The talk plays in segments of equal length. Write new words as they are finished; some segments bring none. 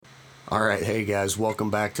All right, hey guys, welcome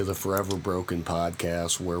back to the Forever Broken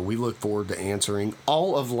podcast, where we look forward to answering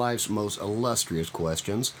all of life's most illustrious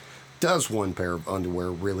questions. Does one pair of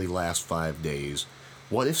underwear really last 5 days?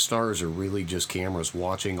 What if stars are really just cameras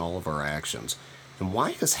watching all of our actions? And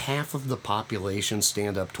why does half of the population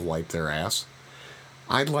stand up to wipe their ass?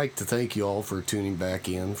 I'd like to thank you all for tuning back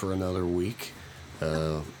in for another week.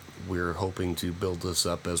 We're hoping to build this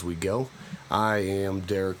up as we go. I am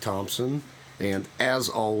Derek Thompson. And as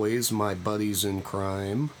always, my buddies in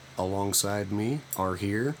crime alongside me are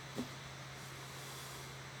here.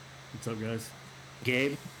 What's up, guys?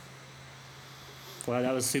 Gabe. Wow,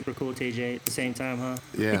 that was super cool, TJ. At the same time, huh?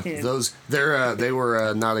 Yeah, they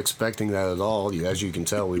were not expecting that at all. As you can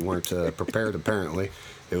tell, we weren't prepared. Apparently,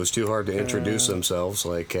 it was too hard to introduce themselves.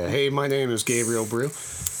 Like, hey, my name is Gabriel Brew,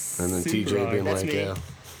 and then TJ being That's like, me.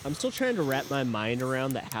 I'm still trying to wrap my mind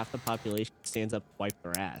around that half the population stands up to wipe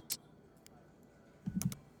their ass.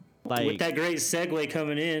 With that great segue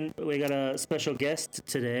coming in, we got a special guest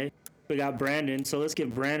today. We got Brandon, so let's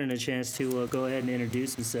give Brandon a chance to go ahead and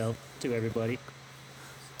introduce himself to everybody.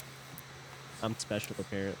 I'm special,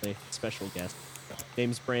 apparently. Special guest.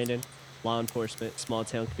 Name's Brandon. Law enforcement, small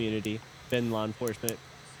town community. Been in law enforcement,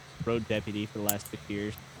 road deputy for the last 6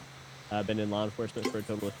 years. Been in law enforcement for a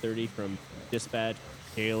total of 30, from dispatch,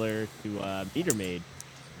 jailer to meter maid.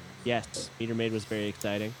 Yes, meter maid was very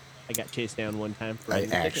exciting. I got chased down one time. I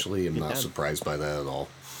actually am not surprised by that at all.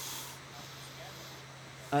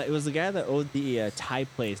 It was the guy that owed the Thai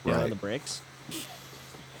place down on the bricks.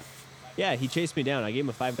 Yeah, he chased me down. I gave him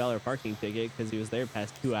a $5 parking ticket because he was there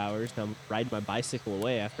past 2 hours. I'm riding my bicycle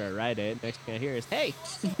away after I ride it. Next thing I hear is, hey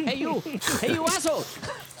you asshole.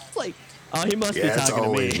 It's like, oh, he must be talking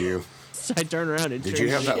to me. You. So I turn around and did you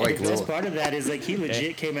have that like the best part of that is like he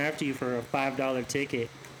legit came after you for a $5 ticket.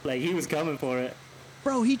 Like he was coming for it.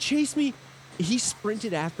 Bro, he chased me. He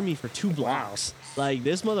sprinted after me for 2 blocks. Like,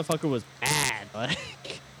 this motherfucker was mad. Like,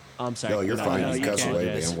 I'm sorry. No, you're fine. No, You cuss away,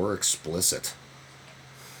 man. We're explicit.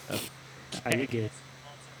 Okay. You're good.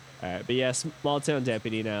 All right, but yeah, small town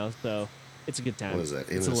deputy now, so it's a good time. What is that?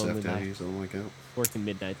 It's NSFW, something like that? Working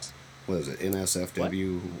midnights. What is it?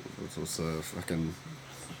 NSFW? What's the fucking...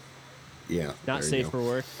 Yeah. Not safe for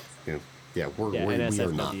work. Yeah, we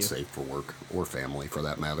are not safe for work or family, for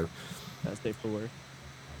that matter. Not safe for work.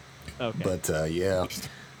 Okay. But, yeah.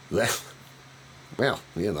 That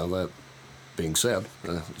being said,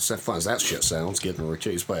 as fun as that shit sounds, getting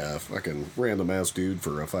chased by a fucking random-ass dude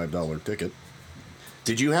for a $5 ticket.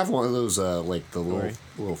 Did you have one of those, like, the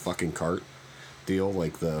little fucking cart deal?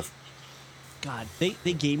 Like the... God,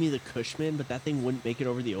 they gave me the Cushman, but that thing wouldn't make it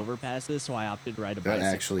over the overpasses, so I opted to ride a bicycle.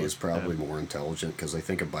 That actually is probably more intelligent, because I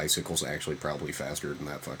think a bicycle's actually probably faster than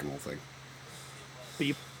that fucking whole thing.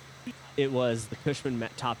 But it was, the Cushman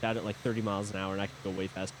topped out at like 30 miles an hour, and I could go way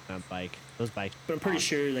faster on a bike. Those bikes. But I'm pretty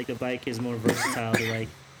sure like the bike is more versatile to like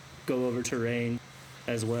go over terrain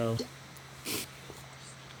as well.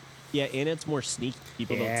 Yeah, and it's more sneaky.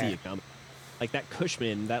 People don't see it coming. Like that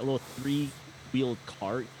Cushman, that little 3-wheeled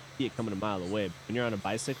cart, you see it coming a mile away. But when you're on a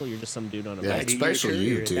bicycle, you're just some dude on a bike. Especially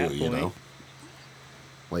you too, you know.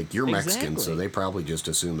 Like, you're Mexican, so they probably just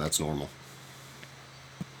assume that's normal.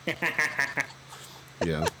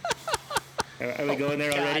 Yeah. Are we going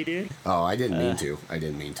there already, dude? Oh, I didn't mean to.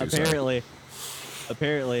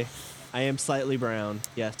 Apparently, I am slightly brown.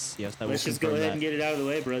 Yes. Let's just go ahead and get it out of the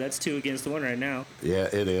way, bro. That's 2 against 1 right now. Yeah,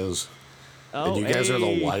 it is. And you guys are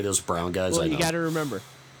the whitest brown guys I know. You got to remember,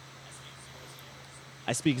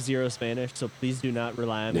 I speak 0 Spanish, so please do not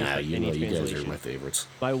rely on me. Nah, you guys are my favorites.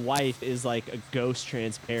 My wife is like a ghost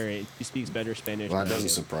transparent. She speaks better Spanish. Well, that doesn't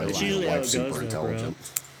surprise me. My wife's super intelligent.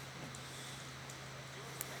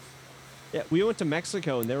 Yeah, we went to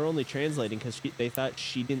Mexico, and they were only translating because they thought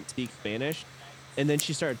she didn't speak Spanish. And then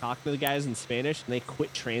she started talking to the guys in Spanish, and they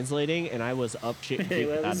quit translating, and I was up shit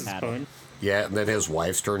without a paddle. Yeah, and then his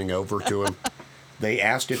wife's turning over to him. They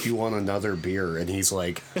asked if you want another beer, and he's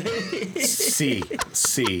like, "Si."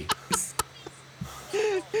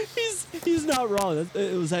 He's not wrong.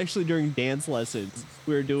 It was actually during dance lessons.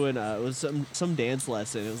 We were doing it was some dance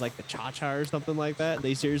lesson. It was like the cha-cha or something like that.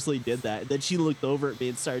 They seriously did that. Then she looked over at me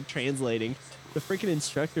and started translating. The freaking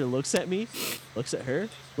instructor looks at me, looks at her,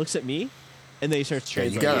 looks at me, and then he starts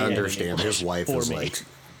translating. You gotta understand, his wife is like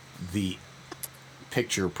the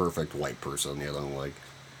picture perfect white person. You know, like,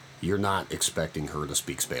 you're not expecting her to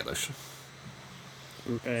speak Spanish.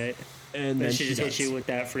 Right. And then she just hits you with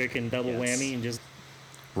that freaking double whammy and just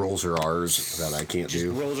rolls her R's that I can't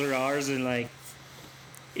do. Rolls her R's and like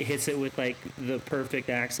hits it with like the perfect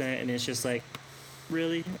accent, and it's just like,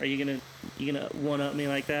 really? Are you gonna one up me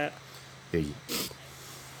like that? Hey,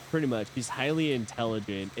 Pretty much. She's highly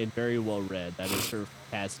intelligent and very well read. That is her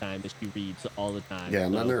pastime, is she reads all the time. Yeah,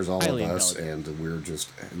 and then So, there's all of highly us, intelligent. and we're just,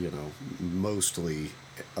 mostly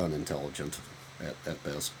unintelligent at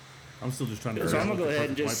best. I'm still just trying to So figure I'm out gonna what go the ahead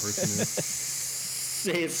and perfect white just person is.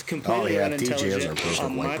 say it's completely yeah, TJ is our unintelligent perfect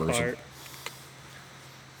on white my person. part.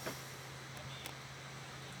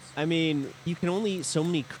 I mean, you can only eat so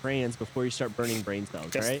many crayons before you start burning brain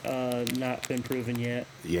cells, That's right? not been proven yet.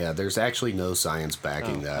 Yeah, there's actually no science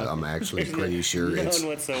backing that. okay. I'm actually pretty sure None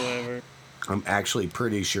whatsoever. I'm actually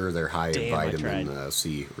pretty sure they're high in Damn, I vitamin tried.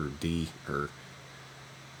 C or D or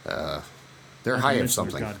they're Not high to in mention they're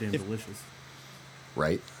something, goddamn delicious.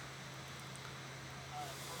 right?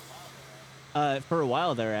 For a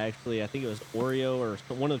while there, actually, I think it was Oreo or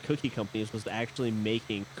one of the cookie companies was actually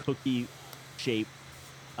making cookie-shaped,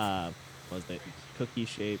 what was it?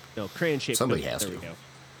 Cookie-shaped? No, crayon-shaped Somebody cookies. has There to. we go.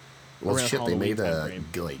 Well, Around shit, they Halloween made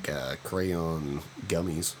timeframe. crayon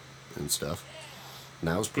gummies and stuff. And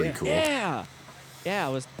that was pretty Yeah. cool.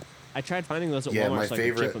 Yeah, I tried finding those at Yeah, Walmart my so I could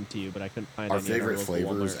favorite- ship them to you, but I couldn't find Our any at favorite local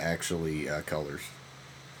flavor is Walmart. actually colors.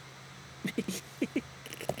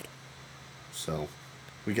 So,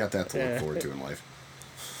 we got that to look forward to in life.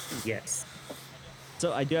 Yes.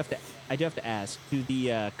 So I do have to ask: do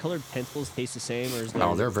the colored pencils taste the same, or is there?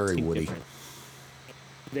 Oh, they're very distinct woody.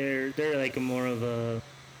 difference? They're like more of a.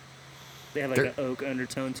 They have like an oak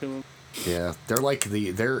undertone to them. Yeah,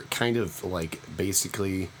 they're kind of like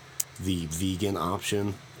basically the vegan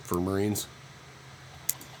option for Marines.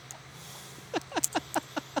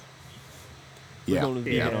 We're Yeah, going with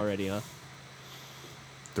yeah. vegan already, huh?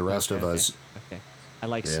 the rest of us, Okay. I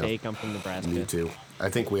like Yeah. steak. I'm from Nebraska. me too. I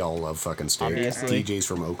think we all love fucking steak. Obviously. TJ's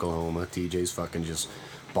from Oklahoma. TJ's fucking just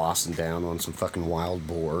bossing down on some fucking wild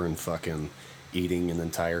boar and fucking eating an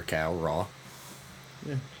entire cow raw.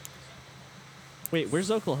 Yeah. Wait, where's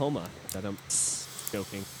Oklahoma? That I'm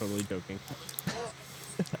joking. Totally joking.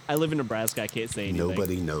 I live in Nebraska. I can't say anything.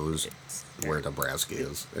 Nobody knows where Nebraska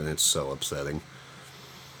is, and it's so upsetting.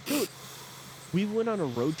 Dude, we went on a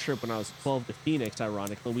road trip when I was 12 to Phoenix,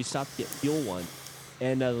 ironically. We stopped to get fuel once.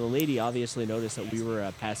 And the lady obviously noticed that we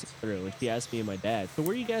were passing through. And she asked me and my dad, so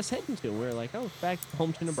where are you guys heading to? And we were like, oh, back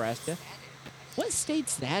home to Nebraska. What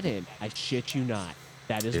state's that in? I shit you not.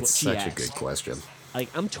 That is It's what she such asked. a good question. Like,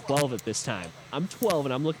 I'm 12 at this time. I'm 12,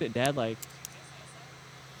 and I'm looking at Dad like,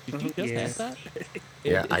 did you just Yeah. ask that?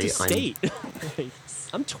 Yeah, It's a state. Like,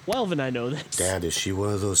 I'm 12, and I know this. Dad, is she one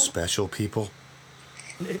of those special people?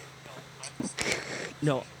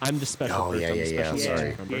 No, I'm the special Oh, person. yeah, I'm the yeah, special yeah, sorry.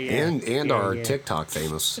 guest, remember? Yeah. And Yeah, our yeah. TikTok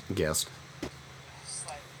famous guest.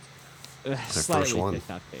 Slightly first one.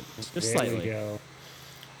 TikTok famous. Just There slightly. we go.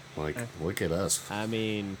 Like, look at us. I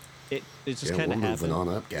mean, it just Yeah, kind we're of moving happened. on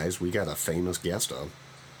up, guys. We got a famous guest on.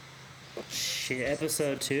 Shit,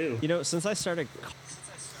 episode 2. You know, since I started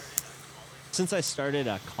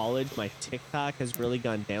college, my TikTok has really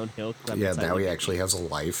gone downhill. 'Cause I've Yeah, decided now to he get- actually has a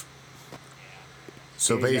life.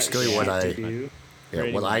 So Yeah, you got basically, shit what to I do.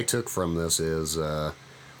 Pretty what much. I took from this is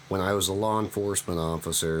when I was a law enforcement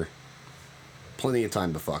officer, plenty of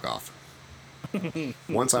time to fuck off.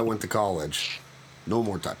 Once I went to college, no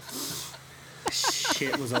more time.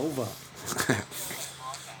 Shit was over.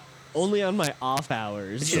 Only on my off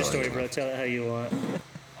hours. It's your Sorry. story, bro. Tell it how you want.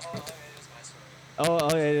 Oh,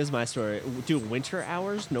 it is my story. Dude, winter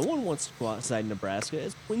hours? No one wants to go outside Nebraska.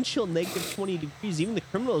 It's wind chill negative 20 degrees. Even the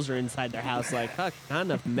criminals are inside their house like, fuck, not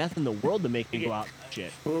enough meth in the world to make me go out and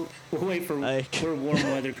shit. We'll wait for we're warm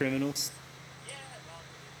weather criminals.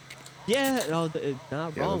 Yeah, no,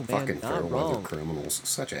 not Yeah, wrong, the man. fucking fair Not weather wrong. criminals,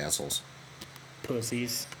 such assholes.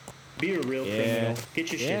 Pussies. Be a real Yeah. criminal.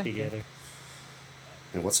 Get your Yeah. shit together.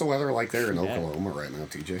 And what's the weather like there in Yeah. Oklahoma right now,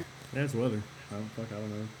 TJ? Yeah, it's weather. I don't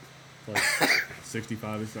know. It's like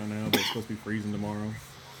 65-ish right now, but it's supposed to be freezing tomorrow.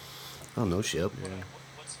 Oh no shit. Yeah.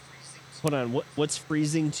 Hold on, what's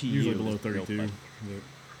freezing to Usually you? below is the real 32. question.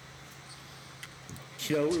 But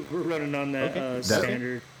You know, we're running on that Okay.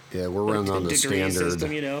 standard Yeah, we're running on the degree standard.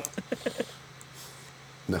 system, you know.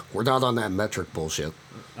 No, we're not on that metric bullshit.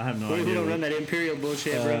 I have no We idea. don't run that imperial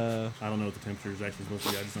bullshit, bro. I don't know what the temperature is actually supposed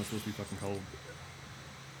to be. I just know it's supposed to be fucking cold.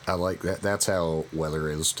 I like that. That's how weather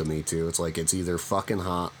is to me too. It's like it's either fucking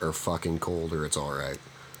hot or fucking cold or it's all right.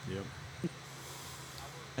 Yep.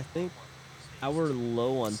 I think our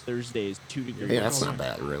low on Thursday is 2 degrees Yeah, that's not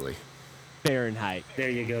bad, really. Fahrenheit. There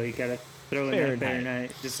you go. You gotta throw in that Fahrenheit.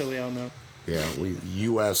 Fahrenheit, just so we all know. Yeah, we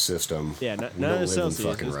U.S. system. Yeah, we none don't of live in Celsius.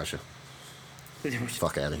 fucking It's- Russia.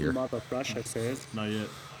 Fuck out of here. Mother Russia says. Not yet.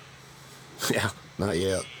 Yeah, not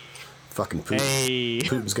yet. Fucking Putin. Hey.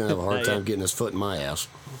 Putin's gonna have a hard Not time yet. getting his foot in my ass.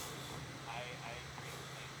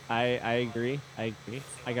 I agree. I agree.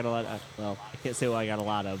 I got a lot of, well, I can't say what I got a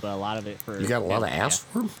lot of, but a lot of it for You got a lot of him, ass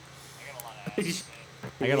for him?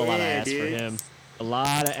 I got a lot of Yeah, ass dude. for him. A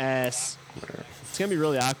lot of ass. It's gonna be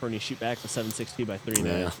really awkward when you shoot back the 7.62 by 3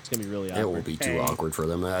 man. Yeah. It's gonna be really It awkward. will be too Hey. awkward for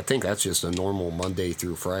them. I think that's just a normal Monday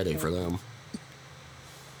through Friday for them.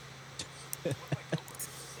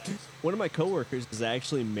 One of my coworkers is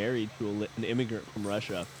actually married to an immigrant from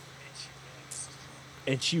Russia,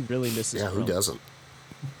 and she really misses. Yeah, who Trump. doesn't?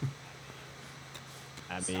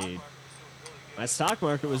 I mean, my stock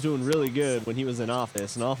market was doing really good when he was in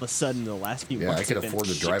office, and all of a sudden, the last few Yeah, months, I could have been afford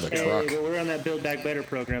to drive a shit. truck. Hey, but we're on that Build Back Better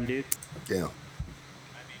program, dude. Yeah.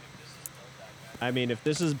 I mean, if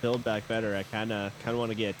this is Build Back Better, I kind of want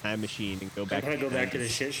to get a time machine and go I back. want to go back to the 90s.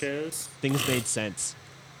 shit shows. Things made sense.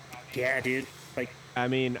 Yeah, dude. Like, I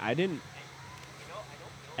mean, I didn't.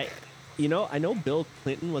 I know Bill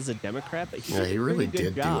Clinton was a Democrat, but he Yeah, did he a really pretty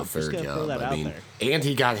good did do job. a fair Just gonna throw job. that I out mean, there. and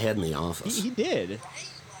he got head in the office. He did.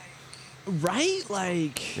 Right?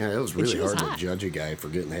 Like. Yeah, it was and really she was hard to hot. judge a guy for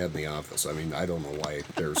getting head in the office. I mean, I don't know why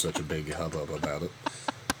there's such a big hubbub about it.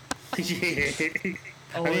 yeah.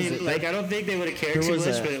 Oh, I is mean, it? like, I don't think they would have cared There too was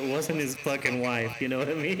much, a- but it wasn't his fucking wife. You know what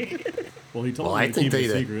I mean? Well, he told Well, me I to think keep it a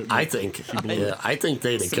they'd. secret. I but think. she blew Yeah, it. I think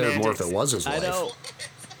they'd have cared more if it Semantics. was his I wife. know.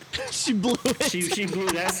 She blew it. she blew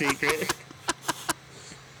that secret.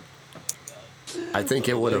 I think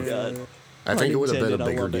it would have. God. I think it would have been a Pun intended, I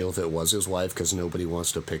bigger love it. deal if it was his wife, because nobody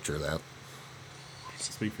wants to picture that.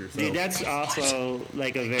 Speak for yourself. Dude, that's also,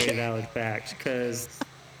 like, a very valid fact, because,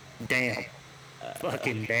 damn.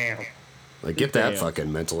 Fucking damn. Like, get that Damn.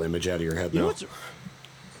 fucking mental image out of your head You know now. what's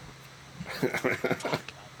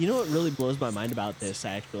You know what really blows my mind about this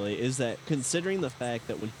actually is that considering the fact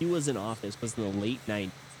that when he was in office was in the late 90s,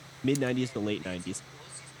 mid 90s to late 90s,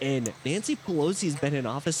 and Nancy Pelosi's been in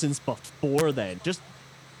office since before then, just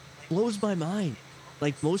blows my mind.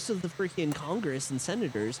 Like most of the freaking Congress and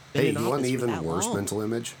senators been Hey, in you want office an for even that worse long. mental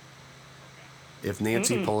image? If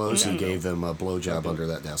Nancy Pelosi gave them a blowjob under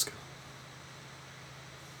that desk.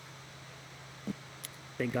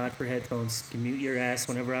 Thank God for headphones. Can mute your ass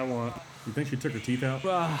whenever I want. You think she took her teeth out?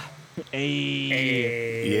 Hey.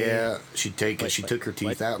 Hey. Yeah, she took her teeth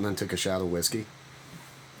what? out and then took a shot of whiskey.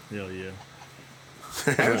 Hell yeah.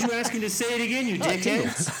 Why would you ask me to say it again, you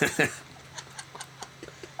dickhead?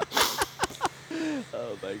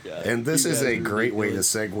 Oh my god. And this You is guys a are great way to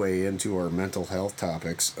ridiculous. segue into our mental health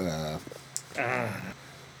topics.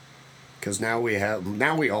 Because now we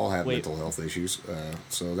all have Wait. mental health issues,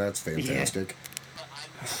 so that's fantastic.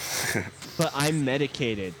 But I'm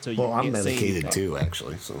medicated, so you Well, I'm can't say medicated anything. too,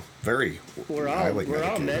 actually. So very We're all highly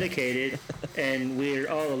medicated, and we're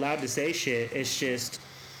all allowed to say shit. It's just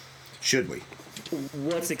Should we?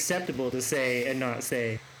 what's acceptable to say and not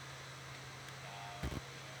say.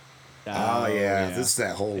 Oh, yeah, this is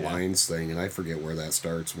that whole Yeah. lines thing, and I forget where that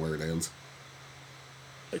starts and where it ends.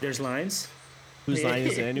 There's lines. Whose line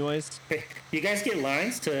is it anyways? You guys get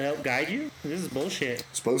lines to help guide you? This is bullshit.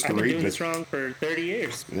 Supposed to I've been read doing bet- this wrong for 30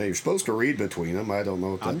 years. Yeah, you're supposed to read between them. I don't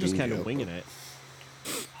know what that I'm just means kind yet, of winging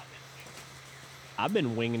but- it. I've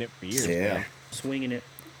been winging it for years. Yeah. man. Swinging it.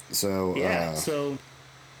 So, Yeah, so,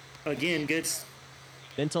 again, good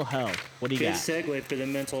Mental health. What do you got? segue for the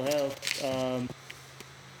mental health.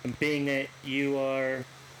 And being that you are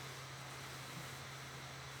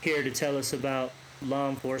here to tell us about law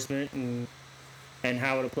enforcement and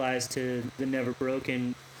how it applies to the never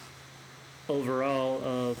broken overall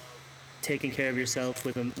of taking care of yourself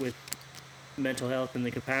with mental health and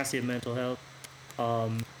the capacity of mental health.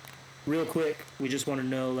 Real quick, we just want to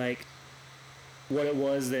know like what it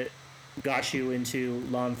was that got you into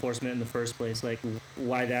law enforcement in the first place, like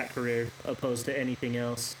why that career opposed to anything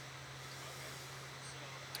else.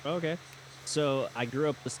 Okay. So I grew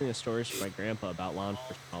up listening to stories from my grandpa about law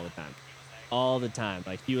enforcement all the time. All the time.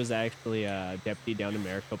 Like he was actually a deputy down in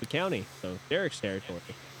Maricopa County, so Derek's territory.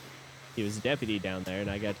 He was a deputy down there, and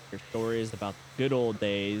I got to hear stories about the good old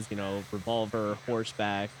days, you know, revolver,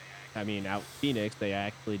 horseback. I mean, out in Phoenix, they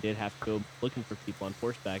actually did have to go looking for people on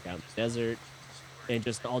horseback out in the desert, and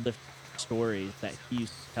just all different stories that he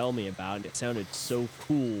used to tell me about, and it sounded so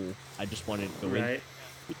cool. I just wanted to go in. Right?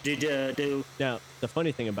 Did you do? Now, the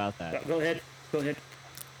funny thing about that, Go ahead.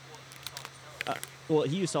 well,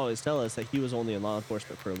 he used to always tell us that he was only in law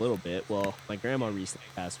enforcement for a little bit. Well, my grandma recently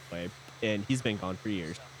passed away, and he's been gone for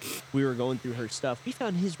years. We were going through her stuff. We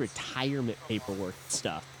found his retirement paperwork and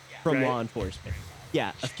stuff from Right. law enforcement.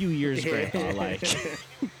 Yeah, a few years, grandpa. Like,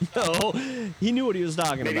 no, he knew what he was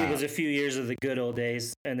talking Maybe about. it was a few years of the good old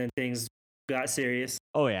days, and then things got serious.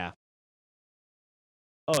 Oh yeah.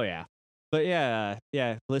 Oh yeah. But yeah,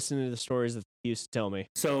 listening to the stories that he used to tell me.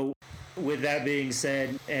 So, with that being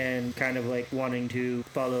said, and kind of like wanting to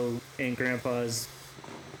follow in Grandpa's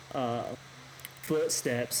uh,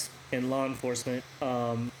 footsteps in law enforcement,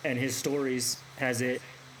 and his stories, has it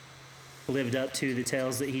lived up to the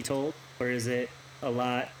tales that he told, or is it a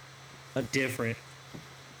lot different?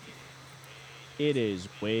 It is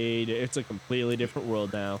it's a completely different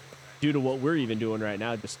world now due to what we're even doing right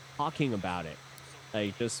now, just talking about it.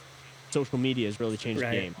 Like, just social media has really changed the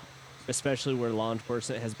Right. game, especially where law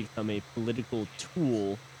enforcement has become a political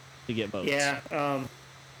tool to get votes. Yeah.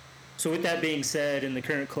 So with that being said, in the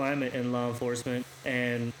current climate in law enforcement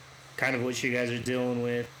and kind of what you guys are dealing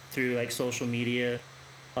with through like social media,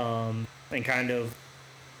 and kind of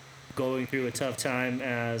going through a tough time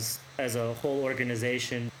as a whole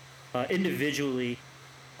organization, individually,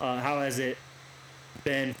 how has it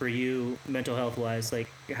been for you mental health wise? Like,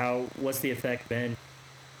 what's the effect been?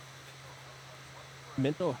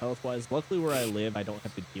 Mental health wise, luckily where I live, I don't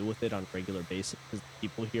have to deal with it on a regular basis because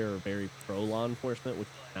people here are very pro law enforcement, which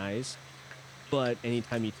is nice. But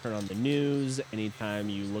anytime you turn on the news, anytime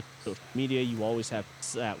you look at social media, you always have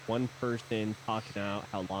that one person talking out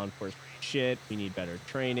how law enforcement is shit. We need better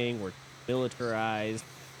training. We're militarized.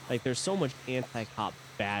 Like, there's so much anti-cop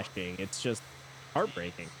bashing. It's just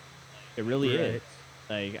heartbreaking. It really is.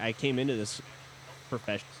 Right. Like, I came into this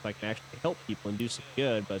profession so I can actually help people and do some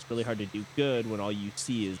good, but it's really hard to do good when all you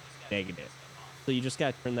see is negative. So you just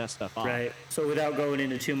got to turn that stuff off. Right. So without going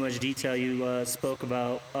into too much detail, you spoke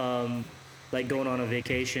about like going on a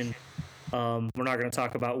vacation. We're not going to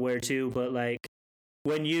talk about where to, but like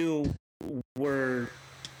when you were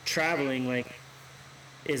traveling, like,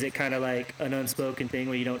 is it kind of like an unspoken thing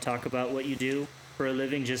where you don't talk about what you do for a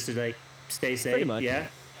living just to like stay safe? Pretty much. Yeah.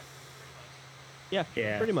 Yeah,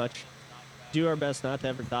 Yeah. pretty much. Do our best not to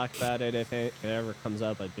ever talk about it. If it ever comes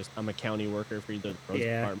up, I'm a county worker for either the roads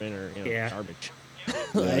Yeah. department or Yeah. garbage.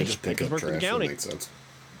 Yeah, just pick I up work for the trash. That county. makes sense.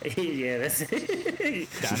 Yeah, that's there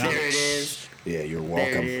it is. Yeah, you're There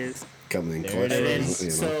welcome. it is. Coming in There clutch. it And then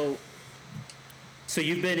is. so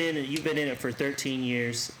you've been in it for 13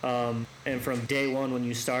 years, and from day one when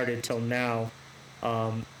you started till now,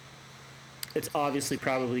 it's obviously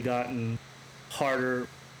probably gotten harder,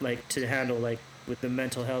 like, to handle, like, with the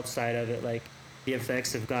mental health side of it. Like, the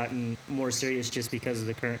effects have gotten more serious just because of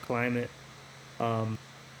the current climate.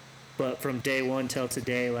 But from day one till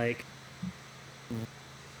today, like,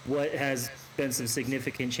 what has been some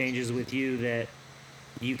significant changes with you that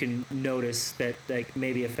you can notice that like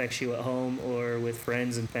maybe affects you at home or with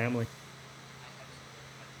friends and family?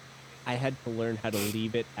 I had to learn how to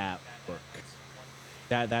leave it at work.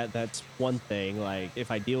 That's one thing. Like, if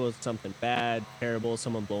I deal with something bad, terrible,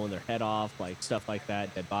 someone blowing their head off, like stuff like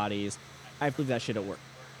that, dead bodies, I have to leave that shit at work.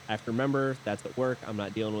 I have to remember that's at work. I'm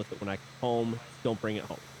not dealing with it when I come home. Don't bring it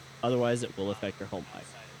home. Otherwise, it will affect your home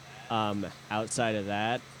life. Outside of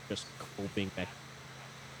that, just coping mechanisms.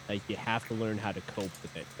 Like, you have to learn how to cope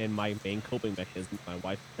with it. And my main coping mechanism, my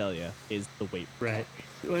wife will tell you, is the weight room.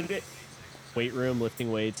 Right. Weight room,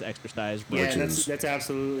 lifting weights, exercise. Yeah, Routines. that's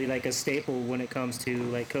absolutely like a staple when it comes to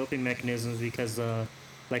like coping mechanisms, because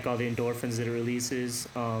like all the endorphins that it releases,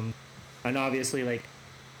 and obviously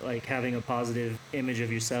like having a positive image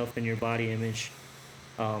of yourself and your body image,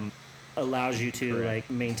 allows you to Correct. like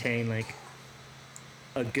maintain like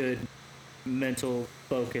a good mental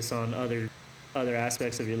focus on other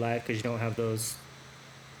aspects of your life, because you don't have those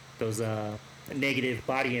negative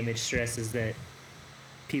body image stresses that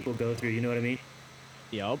people go through. You know what I mean?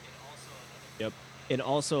 Yep. Yep. And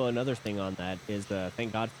also another thing on that is,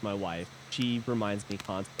 thank God for my wife. She reminds me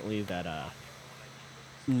constantly that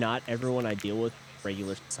not everyone I deal with is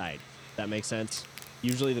regular society. That makes sense.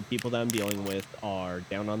 Usually the people that I'm dealing with are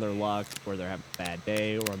down on their luck, or they're having a bad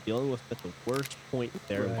day, or I'm dealing with at the worst point in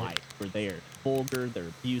their Right. life, where they are vulgar, they're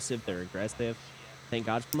abusive, they're aggressive. Thank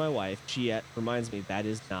God for my wife. She reminds me that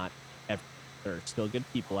is not everything. There are still good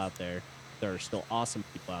people out there. There are still awesome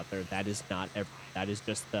people out there. That is not everything. That is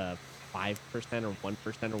just the 5% or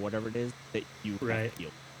 1% or whatever it is that you have Right. to deal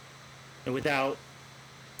with. And without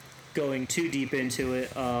going too deep into it,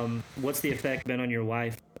 what's the effect been on your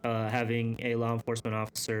wife, having a law enforcement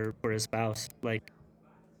officer for a spouse? Like,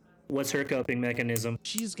 what's her coping mechanism?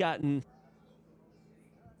 She's gotten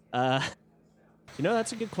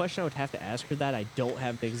that's a good question. I would have to ask her that. I don't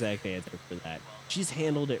have the exact answer for that. She's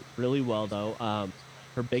handled it really well, though.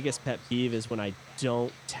 Her biggest pet peeve is when I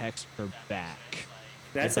don't text her back.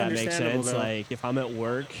 That's If that makes understandable, sense. though. Like, if I'm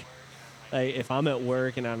at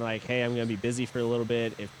work and I'm like, hey, I'm gonna be busy for a little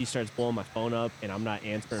bit. If she starts blowing my phone up and I'm not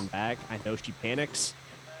answering back, I know she panics,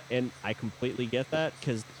 and I completely get that,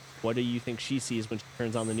 because what do you think she sees when she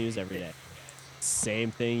turns on the news every day?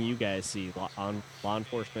 Same thing you guys see on law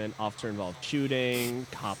enforcement, officer involved shooting,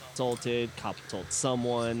 cop assaulted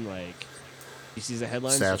someone. Like, you see the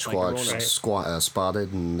headlines, just like everyone else.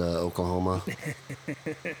 Spotted in Oklahoma.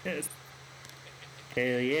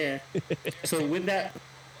 Hell yeah. So with that,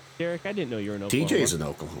 Derek, I didn't know you were in Oklahoma. TJ's in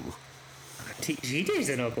Oklahoma. TJ's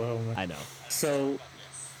in Oklahoma. I know. So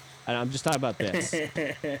And I'm just talking about this. His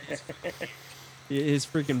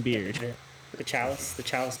freaking beard. The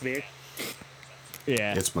chalice beard.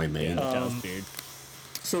 Yeah. It's my man. Chalice beard.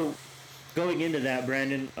 So going into that,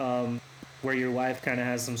 Brandon, where your wife kind of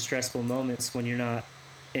has some stressful moments when you're not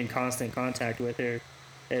in constant contact with her,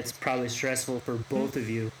 it's probably stressful for both of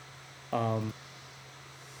you.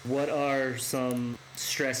 What are some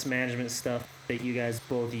stress management stuff that you guys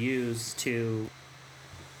both use to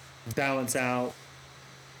balance out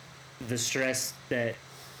the stress that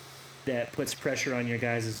puts pressure on your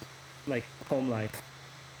guys' like home life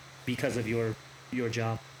because of your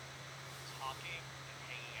job?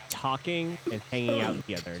 Talking and hanging out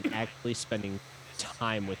together and actually spending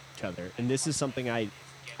time with each other. And this is something I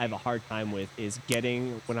have a hard time with, is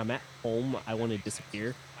when I'm at home, I want to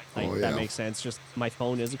disappear. Like, that makes sense. Just my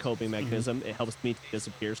phone is a coping mechanism. It helps me to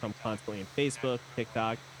disappear, so I'm constantly on Facebook,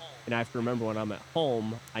 TikTok, and I have to remember when I'm at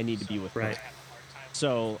home, I need to be with her.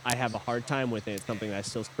 So I have a hard time with it. It's something that I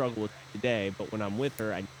still struggle with today, but when I'm with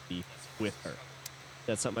her, I need to be with her.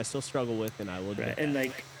 That's something I still struggle with, and I will do. And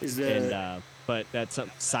like, but that's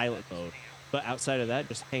something silent mode. But outside of that,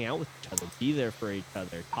 just hang out with each other, be there for each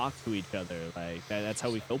other, talk to each other. Like that's how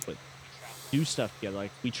we cope with it. Do stuff together.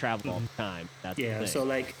 Like, we travel all the time. That's the thing. So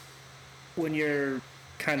like, when you're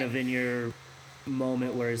kind of in your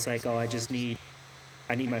moment where it's like, oh, I need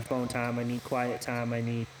my phone time, I need quiet time, I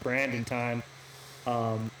need Brandon time.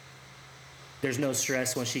 There's no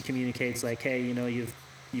stress when she communicates like, hey, you know, you've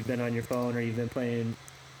been on your phone, or you've been playing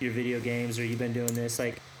your video games, or you've been doing this.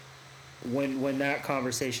 Like, when that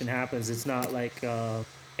conversation happens, it's not like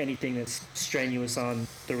anything that's strenuous on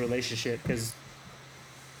the relationship, because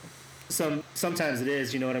sometimes it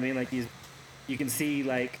is, you know what I mean? Like, you can see,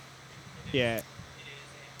 like, yeah,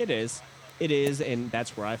 it is, and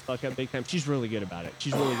that's where I fuck up big time. She's really good about it.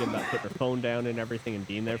 She's really good about putting her phone down and everything and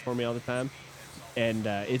being there for me all the time. And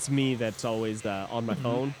it's me that's always on my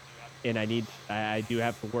phone, and I do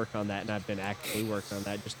have to work on that, and I've been actively working on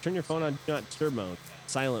that. Just turn your phone on do not disturb mode,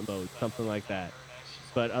 silent mode, something like that.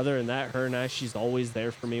 But other than that, her and I, she's always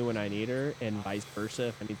there for me when I need her, and vice versa.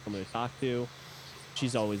 If I need someone to talk to,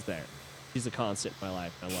 she's always there. She's a constant in my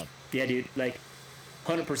life. I love it. Yeah, dude, like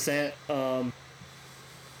 100%.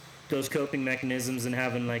 Those coping mechanisms and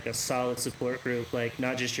having like a solid support group, like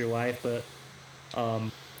not just your wife, but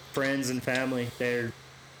friends and family, they're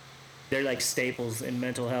like staples in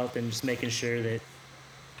mental health, and just making sure that,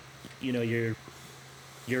 you know,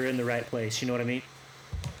 you're in the right place. You know what I mean?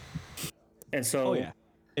 And so, oh yeah,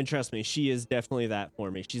 and trust me, she is definitely that for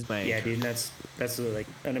me. She's my anchor. Yeah, dude, and that's like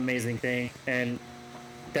an amazing thing, and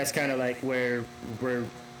that's kind of like where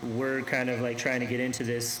we're kind of like trying to get into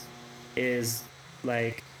this, is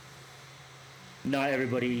like, not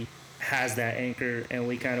everybody has that anchor, and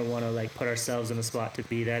we kind of want to like put ourselves in a spot to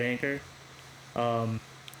be that anchor.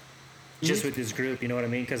 Just with this group, you know what I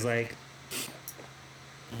mean? Because like,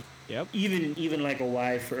 yep, even like a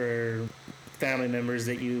wife or family members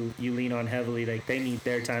that you lean on heavily, like they need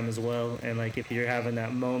their time as well. And like, if you're having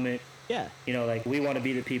that moment, yeah, you know, like, we want to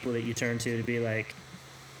be the people that you turn to be like,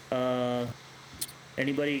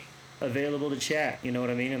 anybody available to chat, you know what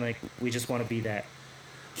I mean? And like, we just want to be that.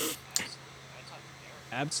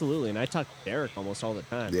 Absolutely, and I talk to Derek almost all the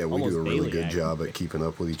time. Yeah, we almost do a really daily, good actually. job at keeping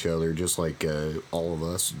up with each other, just like all of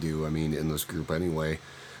us do, I mean, in this group anyway.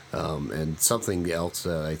 And something else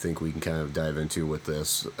that I think we can kind of dive into with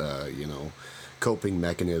this, you know, coping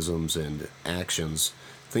mechanisms and actions,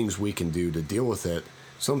 things we can do to deal with it.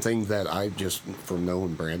 Something that I just, from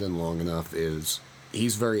knowing Brandon long enough, is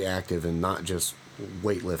he's very active in not just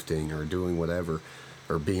weightlifting or doing whatever,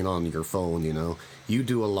 or being on your phone, you know. You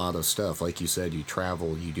do a lot of stuff. Like you said, you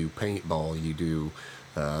travel, you do paintball, you do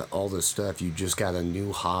all this stuff. You just got a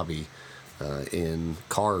new hobby in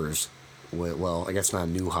cars. Well, I guess not a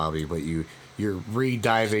new hobby, but you're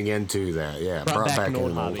re-diving into that. Yeah, brought back in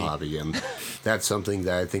an old hobby. And that's something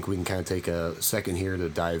that I think we can kind of take a second here to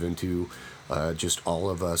dive into, just all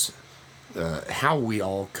of us, how we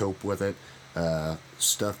all cope with it,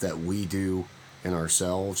 stuff that we do in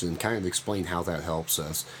ourselves, and kind of explain how that helps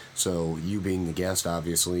us. So you being the guest,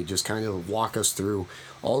 obviously, just kind of walk us through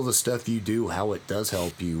all the stuff you do, how it does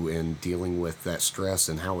help you in dealing with that stress,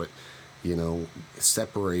 and how it, you know,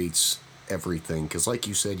 separates everything. Because like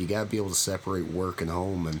you said, you got to be able to separate work and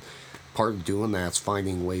home, and part of doing that's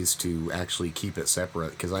finding ways to actually keep it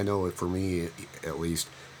separate. Because I know for me, at least,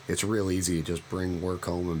 it's real easy to just bring work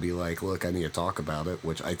home and be like, look, I need to talk about it,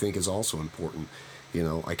 which I think is also important. You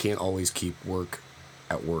know, I can't always keep work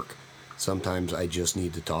at work. Sometimes I just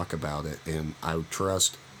need to talk about it, and I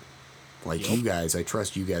trust, like you guys, I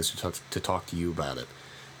trust you guys to talk to you about it.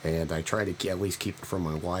 And I try to at least keep it from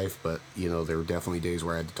my wife, but, you know, there were definitely days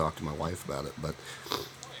where I had to talk to my wife about it. But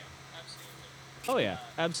Oh yeah,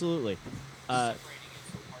 absolutely.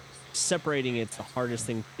 Separating it's the hardest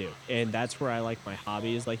thing to do, and that's where I like my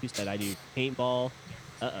hobbies. Like you said, I do paintball.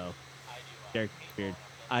 Derek Beard.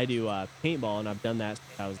 I do paintball, and I've done that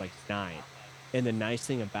since I was like 9. And the nice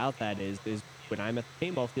thing about that is when I'm at the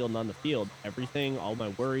paintball field and on the field, everything, all my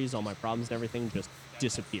worries, all my problems, and everything just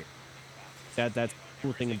disappear. That's the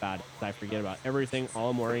cool thing about it. I forget about everything.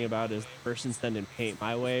 All I'm worrying about is the person sending paint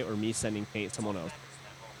my way or me sending paint someone else.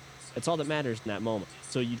 That's all that matters in that moment.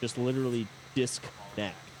 So you just literally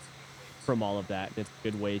disconnect from all of that, and it's a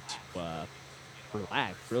good way to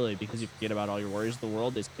relax, really, because you forget about all your worries in the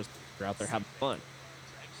world. It's just you're out there having fun.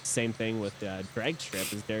 Same thing with drag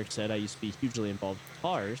strip. As Derek said, I used to be hugely involved with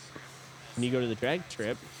cars. When you go to the drag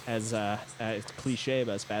strip, as it's cliche,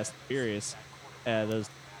 but as Fast and Furious,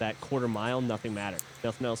 that quarter mile, nothing matters.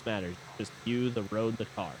 Nothing else matters. Just you, the road, the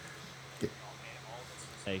car.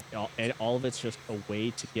 Like, and all of it's just a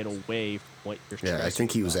way to get away from what you're stressing yeah, I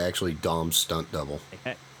think he was about. actually Dom's stunt double.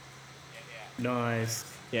 Hey, Nice.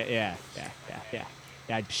 Yeah.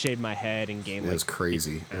 I just shaved my head and gained. It was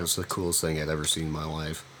crazy. It was the coolest thing I'd ever seen in my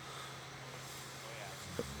life.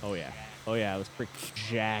 Oh yeah. I was freaking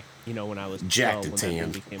jacked. You know, when I was Jacked 12, and when that tanned.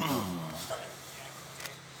 movie came out.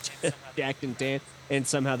 Jacked and tanned, and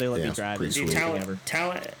somehow they let Yeah, me it's drive. pretty it. sweet.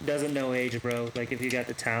 Talent doesn't know age, bro. Like, if you got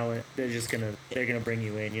the talent, they're gonna bring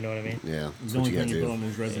you in. You know what I mean? Yeah, that's The what only you gotta thing he put do. on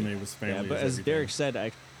his resume was Yeah, family. but is as everything. Derek said,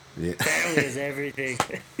 Yeah. Family is everything.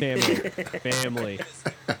 family.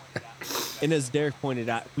 And as Derek pointed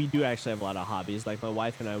out, we do actually have a lot of hobbies. Like my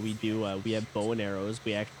wife and I, we have bow and arrows.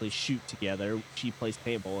 We actually shoot together. She plays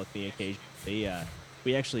paintball with me occasionally.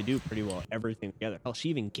 We actually do pretty well everything together. Hell, she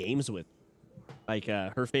even games with me. Like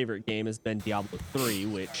her favorite game has been Diablo 3,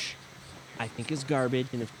 which I think is garbage.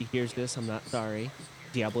 And if she hears this, I'm not sorry.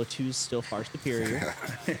 Diablo 2 is still far superior.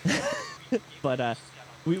 But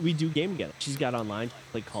we do game together. She's got online. She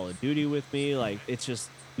play Call of Duty with me. Like, it's just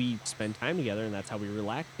we spend time together, and that's how we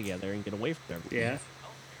relax together and get away from everything. Yeah.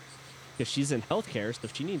 Because she's in healthcare, so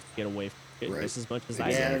she needs to get away from it Right. just as much as I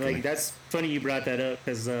Yeah, do. like, that's funny you brought that up,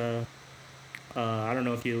 because I don't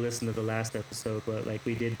know if you listened to the last episode, but like,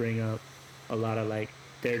 we did bring up a lot of like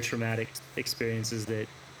their traumatic experiences that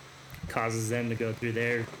causes them to go through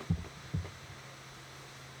their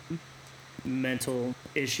mental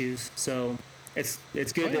issues. So it's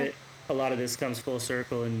good that a lot of this comes full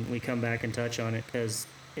circle and we come back and touch on it, because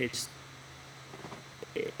it's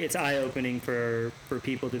eye-opening for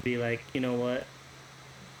people to be like, you know what,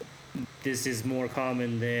 this is more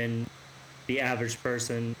common than the average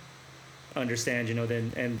person understands, you know,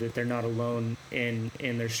 and that they're not alone in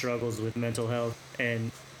their struggles with mental health.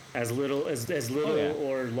 And as little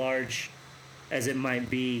or large as it might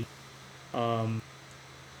be,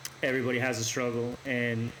 everybody has a struggle,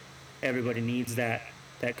 and everybody needs that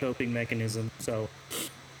coping mechanism. So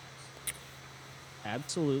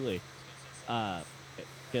Absolutely. Gonna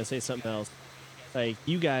say something else. Like,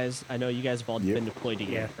 you guys, I know you guys have all been deployed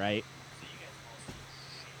together, right?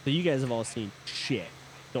 So you guys have all seen shit.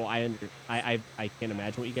 So I can't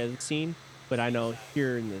imagine what you guys have seen, but I know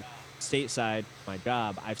here in the stateside, my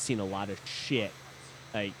job, I've seen a lot of shit,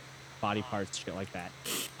 like body parts, shit like that.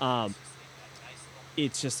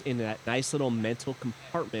 It's just in that nice little mental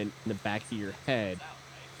compartment in the back of your head,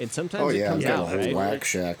 and sometimes Oh it yeah, I've comes got out, a whole right? rack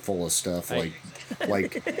shack full of stuff like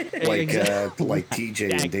Exactly. like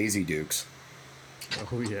TJ and Daisy Dukes.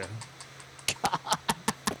 Oh yeah.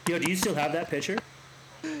 yo, do you still have that picture?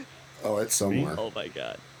 Oh, it's somewhere. Oh my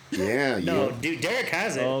god. Yeah, No, yeah. dude, Derek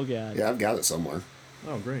has it. Oh god. Yeah, I've got it somewhere.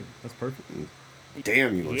 Oh great. That's perfect.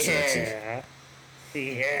 Damn, you were sexy.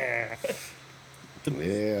 Yeah.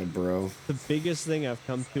 Yeah, bro. The biggest thing I've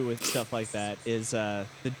come to with stuff like that is the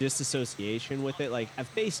disassociation with it. Like, I've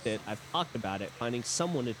faced it, I've talked about it, finding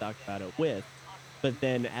someone to talk about it with. But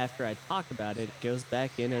then after I talk about it, it goes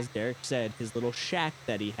back in, as Derek said, his little shack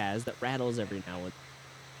that he has that rattles every now and then.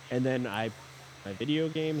 And then my video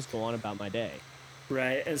games go on about my day.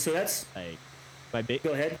 Right, and so that's Like, my big.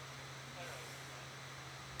 go ahead.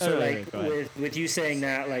 So like, with you saying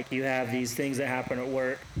that, like, you have these things that happen at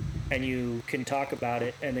work, and you can talk about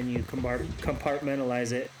it, and then you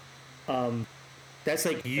compartmentalize it. That's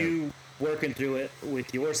like you working through it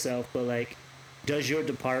with yourself, but like, does your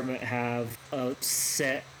department have a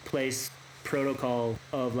set place protocol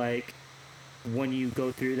of like when you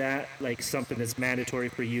go through that, like something that's mandatory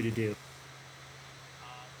for you to do?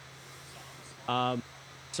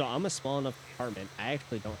 So I'm a small enough department. I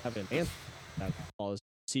actually don't have an answer to that all this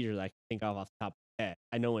procedure that I can think of off the top of my head.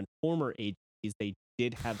 I know in former agencies they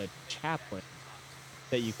did have a chaplain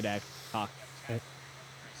that you could actually talk to.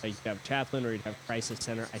 Like you could have a chaplain or you'd have a crisis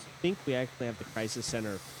center. I think we actually have the crisis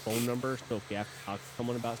center phone number, so if we have to talk to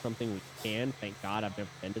someone about something, we can. Thank God I've never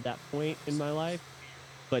been to that point in my life.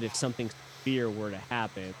 But if something severe were to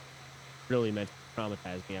happen, really meant to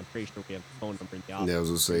traumatize me, I'm pretty sure we have the phone number in the office. Yeah, I was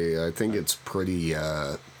gonna say, I think it's pretty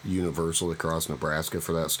universal across Nebraska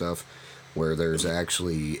for that stuff, where there's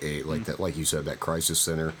actually a like that, like you said, that crisis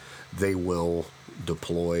center. They will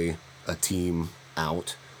deploy a team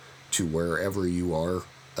out to wherever you are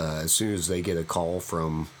as soon as they get a call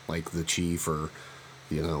from like the chief or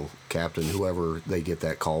captain, whoever they get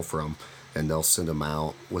that call from, and they'll send them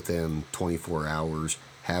out within 24 hours.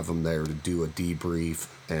 Have them there to do a debrief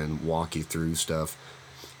and walk you through stuff.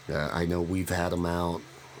 I know we've had them out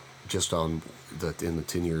just in the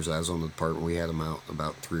 10 years I was on the department. We had them out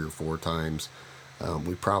about 3 or 4 times.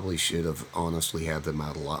 We probably should have honestly had them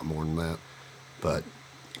out a lot more than that, but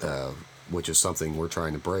which is something we're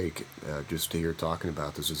trying to break. Just to hear talking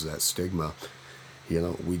about this is that stigma.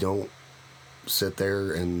 We don't sit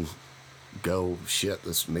there and go, shit,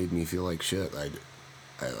 this made me feel like shit.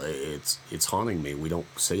 It's haunting me. We don't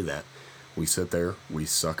say that. We sit there, we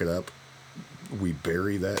suck it up, we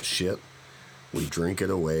bury that shit, we drink it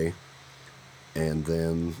away, and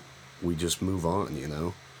then we just move on,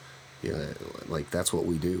 like that's what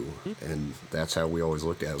we do. And that's how we always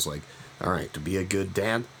looked at it. It's like, all right, to be a good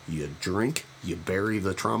dad, you drink, you bury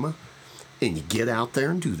the trauma, and you get out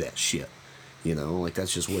there and do that shit. Like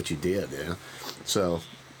that's just what you did, yeah. So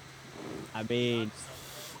I mean,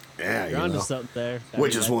 yeah, you're onto something there.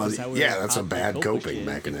 Which is one, that's a bad coping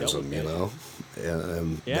mechanism,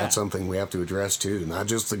 and that's something we have to address too. Not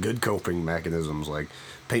just the good coping mechanisms like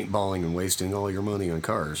paintballing and wasting all your money on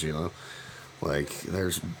cars, Like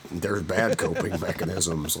there's bad coping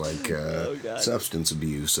mechanisms like substance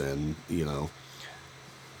abuse and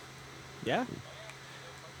Yeah.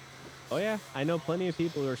 Oh yeah, I know plenty of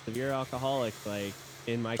people who are severe alcoholics. Like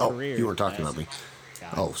in my career. You weren't talking about me.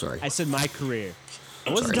 God. Oh, sorry. I said my career.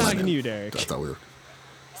 I wasn't talking to you, Derek. I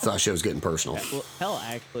thought she was getting personal. Yeah, well, hell,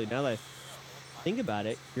 actually, now that I think about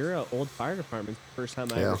it, your old fire department's the first time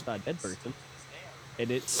I ever saw a dead person. And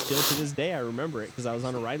it's still to this day, I remember it because I was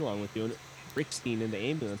on a ride along with you and Rick Steen in the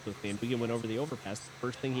ambulance with me, and we went over the overpass. The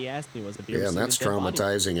first thing he asked me was, "Have you ever and seen that's a dead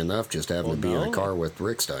traumatizing body?" enough just having to be in a car with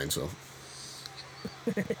Rick Stein. So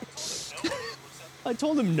I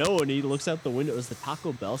told him no, and he looks out the window. It was the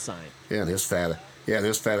Taco Bell sign. Yeah, this fat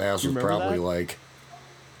ass was probably that? like,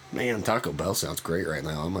 man, Taco Bell sounds great right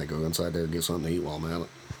now. I might go inside there and get something to eat while I'm at it.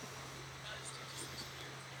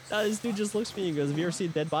 This dude just looks at me and goes, "Have you ever seen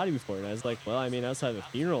a dead body before?" And I was like, "Well, I mean, outside of a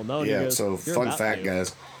funeral, no." And he goes, so "You're fun about fact, to."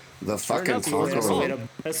 guys. The fucking enough, Taco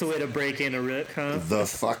That's the way to break in a Rook, huh? the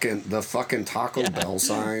fucking Taco Bell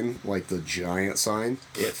sign, like the giant sign,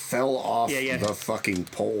 it fell off the fucking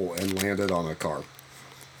pole and landed on a car.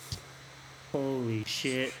 Holy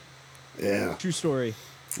shit. Yeah. True story.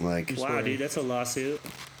 Like, Wow, dude, that's a lawsuit.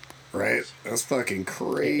 Right? That's fucking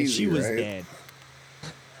crazy, And she was right? dead.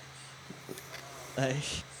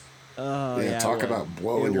 Like, talk about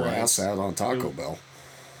blowing your ass out on Taco Bell.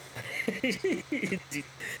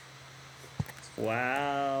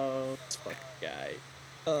 Wow. This fucking guy.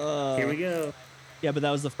 Here we go. Yeah, but that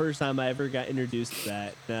was the first time I ever got introduced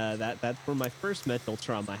to that. That's where my first mental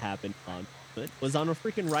trauma happened on. But was on a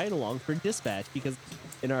freaking ride along for dispatch, because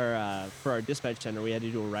in our for our dispatch center we had to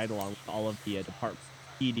do a ride along with all of the department,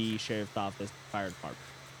 PD, sheriff's office, fire department.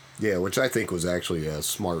 Yeah, which I think was actually a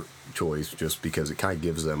smart choice, just because it kind of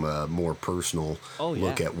gives them a more personal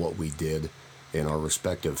look at what we did in our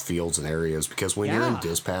respective fields and areas. Because when you're in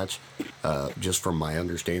dispatch, just from my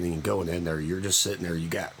understanding and going in there, you're just sitting there, you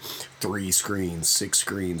got 3 screens, 6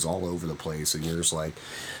 screens all over the place, and you're just like,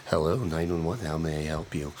 hello, 911, how may I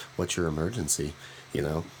help you? What's your emergency?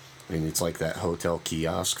 I mean, it's like that hotel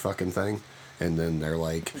kiosk fucking thing. And then they're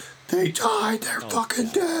like, they died, they're fucking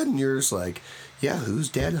dead. And you're just like, yeah, who's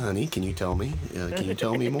dead, honey? Can you tell me? Can you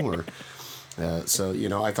tell me more? So,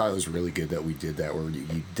 I thought it was really good that we did that, where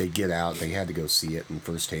they get out, they had to go see it in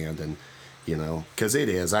firsthand, and, because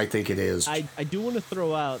I think it is. I do want to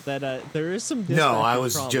throw out that there is some. No, I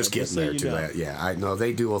was just getting so there to that. Yeah, I know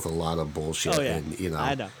they deal with a lot of bullshit. Oh, yeah. And,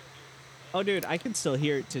 I know. Oh, dude, I can still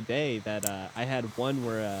hear it today that I had one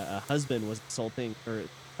where a husband was assaulting, or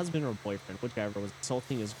husband or boyfriend, whichever, was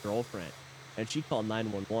assaulting his girlfriend. and she called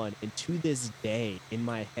 911. And to this day, in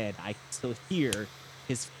my head, I can still hear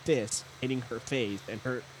his fist hitting her face and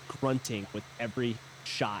her grunting with every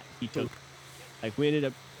shot he took. Like, we ended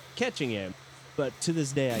up catching him, but to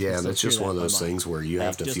this day, I can Yeah, and still it's hear just that one of in my those mind. things where you Like,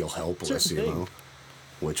 have to just feel helpless, certain you know.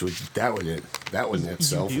 Which would that would in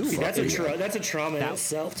itself do. would See, fuck you up. That's a trauma in That-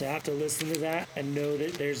 itself to have to listen to that and know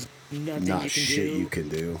that there's nothing Not you can shit do. you can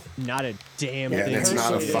do. Not a damn Yeah, thing. and it's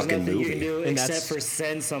not a Personally, there's fucking nothing you movie. can do And except that's- for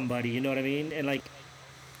send somebody. You know what I mean? And like,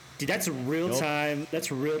 dude, that's real time.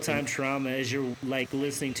 That's real time trauma as you're like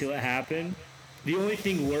listening to it happen. The only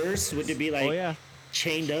thing worse would to be like Oh yeah.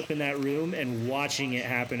 chained up in that room and watching it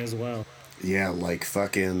happen as well. Yeah, like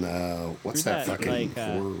fucking what's Through that that, fucking like,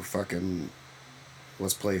 horror fucking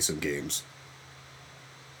let's play some games.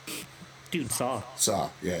 Dude, Saw. Saw.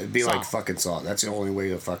 Yeah, it'd be Saw. like fucking Saw. That's the only way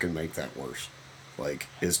to fucking make that worse. Like,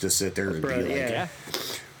 is to sit there and Bro, be like, yeah. Yeah.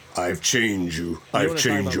 I've chained you. wanna I've talk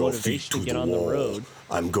chained about your motivation feet to to get the on the wall. road.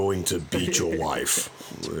 I'm going to beat your wife.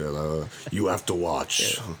 You have to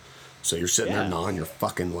watch. So you're sitting there Yeah. gnawing your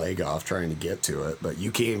fucking leg off trying to get to it, but you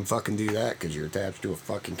can't even fucking do that because you're attached to a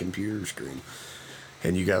fucking computer screen.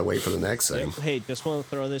 And you gotta wait for the next thing. Hey, just want to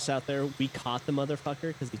throw this out there. We caught the motherfucker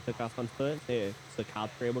because he took off on foot. The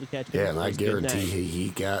cops were able to catch him. Yeah, and It I was a good guarantee night. he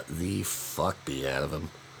got the fuck beat out of him.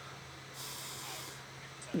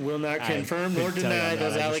 Will not I confirm nor couldn't tell you deny on that.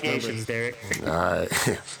 those I just allegations, Derek.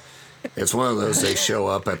 It's one of those they show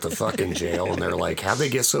up at the fucking jail and they're like, how'd they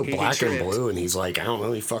get so He black and tripped. blue? And he's like, I don't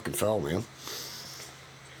know, he fucking fell, man.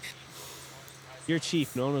 Your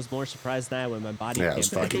chief. No one was more surprised than I when my body Yeah, it cam was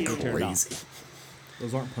fucking turned off. crazy.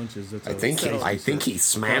 Those aren't punches. It's I think he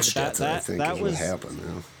smashed That- it, I that- think that is was- what happened. Yeah.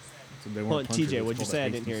 They Hold on, weren't punches. TJ, it's what'd you called say? a I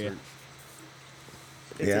didn't hasty hear you.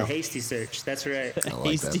 search. It's Yeah. a hasty search. That's right. I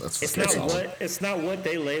like that. That's It's fucking not solid. what it's not what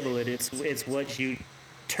they label it. It's what you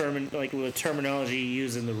like the terminology you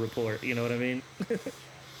use in the report. You know what I mean?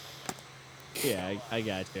 Yeah, I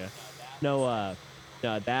got you. No,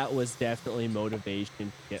 that was definitely motivation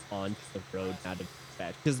to get onto the road, not to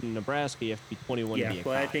dispatch. Because in Nebraska, you have to be 21 to Yeah. be a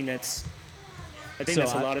Well, I cop. think that's So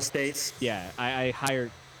a lot of states. Yeah, I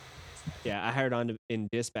hired. Yeah, I hired on in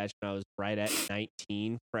dispatch when I was right at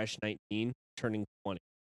 19, fresh 19, turning 20.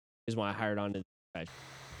 Is when I hired on to dispatch.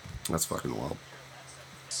 That's fucking wild.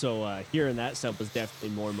 So hearing that stuff was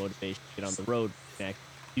definitely more motivation to get on the road and actually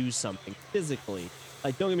do something physically.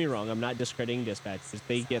 Like, don't get me wrong, I'm not discrediting dispatchers.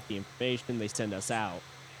 They get the information, they send us out,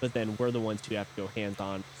 but then we're the ones who have to go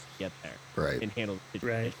hands-on to get there Right. and handle the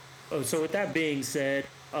situation. Right. Oh, so with that being said,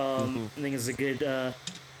 I think it's a good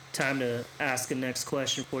time to ask the next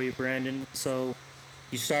question for you, Brandon. So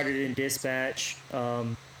you started in dispatch.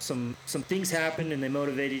 Some things happened and they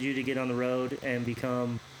motivated you to get on the road and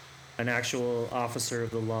become an actual officer of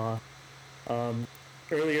the law.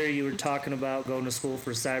 Earlier you were talking about going to school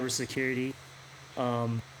for cybersecurity.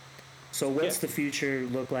 So what's the future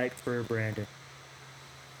look like for Brandon?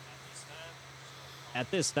 At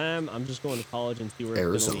this time, I'm just going to college and see where it's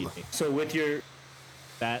Arizona. going to lead me. So with your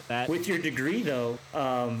That degree though,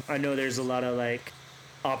 I know there's a lot of like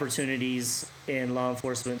opportunities in law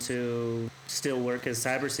enforcement to still work as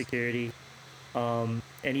cybersecurity. And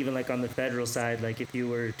even like on the federal side, like if you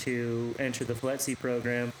were to enter the FLETC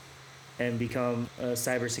program and become a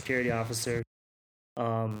cybersecurity officer,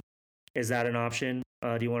 is that an option?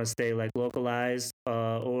 Do you want to stay like localized,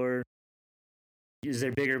 or is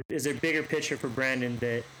there bigger picture for Brandon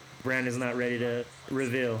that Brandon's not ready to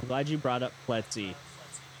reveal? I'm glad you brought up FLETC.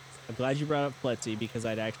 Because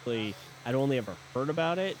I'd only ever heard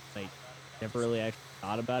about it. Like, never really actually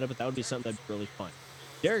thought about it, but that would be something that'd be really fun.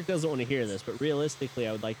 Derek doesn't want to hear this, but realistically,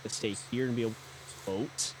 I would like to stay here and be able to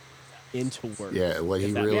vote into work. Yeah, well, he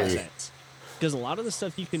if that makes really- sense. Because a lot of the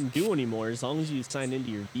stuff you can do anymore, as long as you sign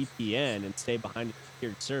into your VPN and stay behind a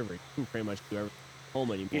secured server, you can pretty much do everything at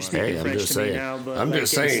home anymore. You're speaking Hey, I'm French just to me saying. now, but I'm like,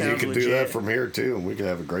 just it saying you sounds can do that legit. from here too, and we could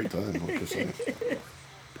have a great time. I'm just saying.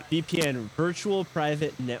 VPN, virtual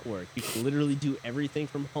private network. You can literally do everything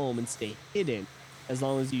from home and stay hidden as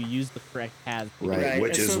long as you use the correct path. Right, Right,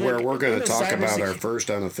 which and is so, where like, we're going in to the talk about our cybersec-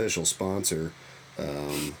 first unofficial sponsor,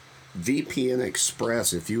 VPN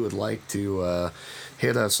Express. If you would like to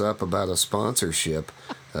hit us up about a sponsorship,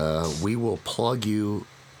 we will plug you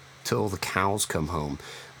till the cows come home.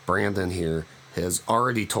 Brandon here has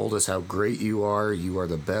already told us how great you are. You are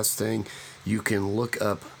the best thing. You can look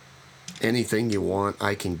up anything you want.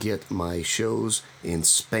 I can get my shows in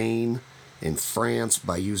Spain, in France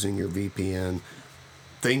by using your VPN.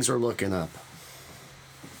 Things are looking up.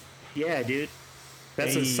 Yeah, dude.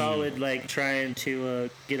 That's a Hey. solid, like, trying to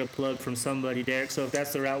get a plug from somebody, Derek. So if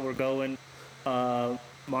that's the route we're going,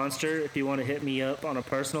 Monster, if you want to hit me up on a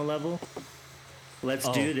personal level, Let's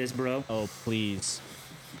do this, bro. Oh, please.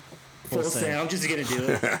 Full send. I'm just gonna do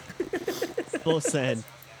it. Full send.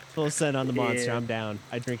 Full send on the monster. Yeah. I'm down.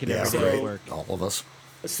 I drink it Yeah, every day right. at work. All of us.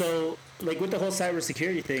 So, like with the whole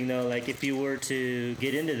cybersecurity thing, though, like if you were to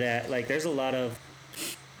get into that, like there's a lot of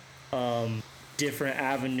different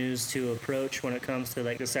avenues to approach when it comes to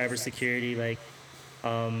like the cybersecurity, like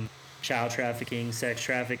child trafficking, sex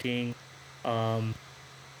trafficking, like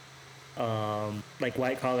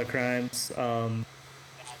white collar crimes.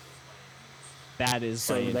 That is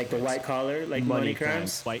So like the white collar, like money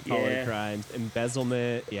crimes, white collar Yeah. crimes,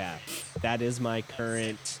 embezzlement. Yeah, that is my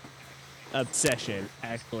current obsession,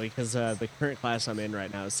 actually, because the current class I'm in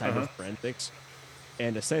right now is cyber forensics,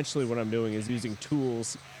 and essentially what I'm doing is using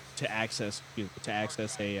tools to access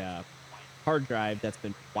a hard drive that's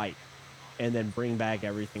been wiped, and then bring back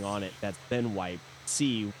everything on it that's been wiped,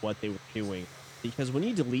 see what they were doing, because when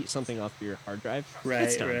you delete something off your hard drive, it's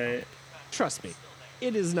Right, done. right, Trust me,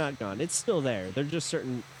 it is not gone. It's still there. There's just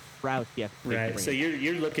certain routes you have to take to right. bring So it.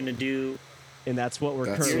 you're looking to do. And that's what we're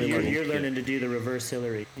That's- currently learning. You're to do. learning to do the reverse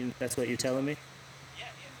Hillary. That's what you're telling me.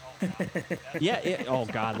 Yeah. Oh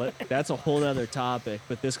God, that's a whole other topic.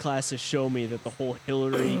 But this class has shown me that the whole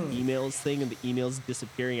Hillary emails thing and the emails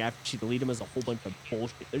disappearing after she deleted them is a whole bunch of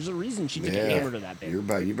bullshit. There's a reason she took a Yeah. hammer to that bitch.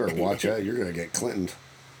 You better watch out. You're gonna get Clinton.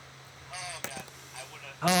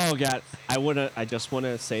 Oh God, I just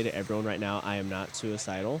wanna say to everyone right now, I am not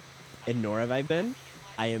suicidal, and nor have I been.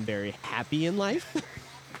 I am very happy in life,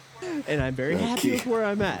 and I'm very happy with where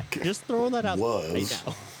I'm at. Just throwing that out there right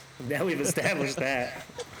now. Now we've established that.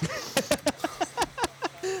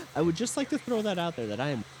 I would just like to throw that out there that I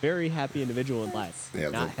am a very happy individual in life. Yeah,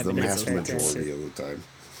 not the having any mass social- majority of the time.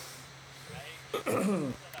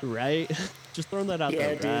 Right? Just throwing that out Yeah,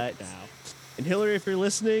 there dude. right now. And Hillary, if you're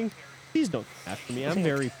listening, please don't come after me. I'm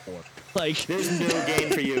very poor. Like, There's no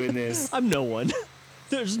gain for you in this. I'm no one.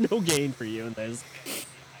 There's no gain for you in this.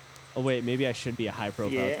 Oh wait, maybe I should be a high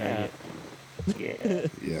profile Yeah. target. Yeah.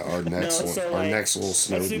 Yeah, our next No, one, so, our like, next little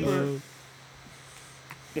super- Snowden.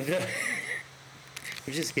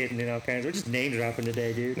 We're just getting in all kinds. We're just name dropping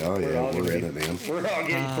today, dude. Oh yeah, all we're gonna in be- it, man. We're all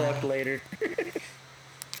getting fucked later.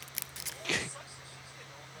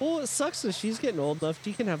 Well, it sucks that she's getting old enough.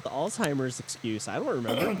 She can have the Alzheimer's excuse. I don't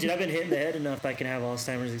remember. Dude, I've been hitting the head enough. I can have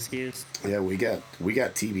Alzheimer's excuse. Yeah, we got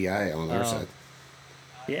TBI on our side.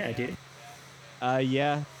 Yeah, dude.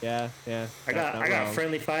 Yeah. I got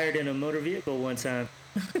friendly fired in a motor vehicle one time.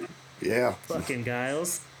 Yeah, Fucking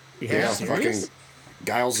Giles. yeah, Yeah. fucking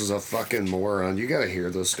Giles is a fucking moron. You gotta hear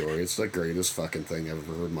this story. It's the greatest fucking thing I've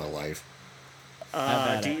ever heard in my life.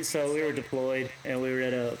 So we were deployed and we were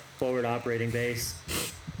at a forward operating base,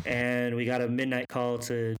 and we got a midnight call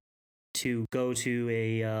to go to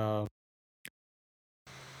a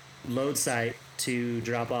load site to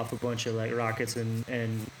drop off a bunch of like rockets and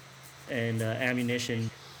ammunition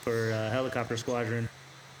for helicopter squadron.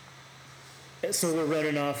 So we're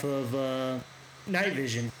running off of night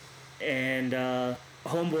vision, and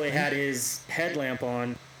homeboy had his headlamp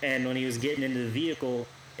on, and when he was getting into the vehicle,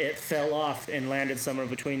 it fell off and landed somewhere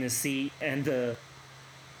between the seat and the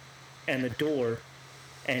door,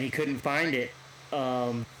 and he couldn't find it.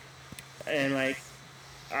 And like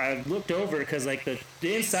I looked over because like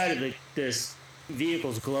the inside of this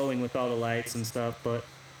vehicle's glowing with all the lights and stuff, but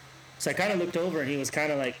so I kind of looked over and he was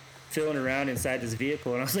kind of like filling around inside this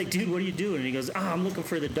vehicle, and I was like, dude, what are you doing? And he goes, I'm looking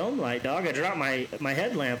for the dome light, dog. I dropped my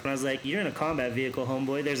headlamp. And I was like, you're in a combat vehicle,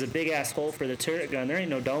 homeboy. There's a big ass hole for the turret gun. There ain't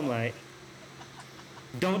no dome light.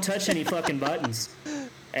 Don't touch any fucking buttons.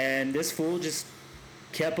 And this fool just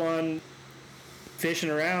kept on fishing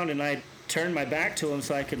around, and I turned my back to him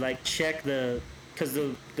so I could like check because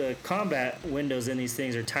the combat windows in these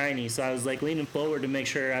things are tiny, so I was like leaning forward to make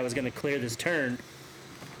sure I was going to clear this turn.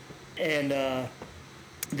 And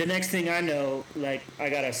the next thing I know, like, I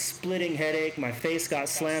got a splitting headache. My face got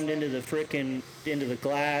slammed into the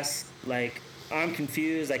glass. Like, I'm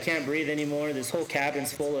confused. I can't breathe anymore. This whole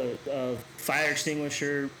cabin's full of fire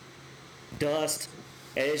extinguisher dust.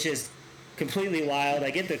 And it's just completely wild.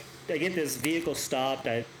 I get this vehicle stopped.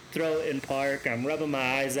 I throw it in park. I'm rubbing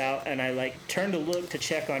my eyes out, and I like turn to look to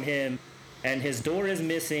check on him, and his door is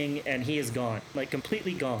missing, and he is gone, like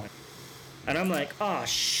completely gone. And I'm like, oh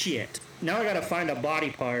shit. Now I gotta find a body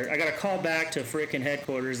part. I gotta call back to frickin'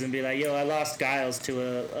 headquarters and be like, yo, I lost Giles to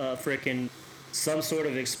a frickin' some sort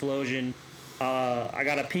of explosion. I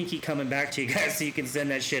got a pinky coming back to you guys so you can send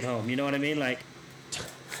that shit home. You know what I mean? Like,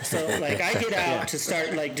 so like I get out to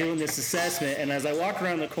start like doing this assessment, and as I walk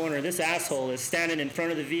around the corner, this asshole is standing in front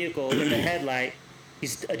of the vehicle in the headlight.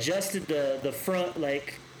 He's adjusted the front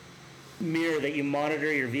like mirror that you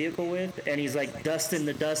monitor your vehicle with, and he's like dusting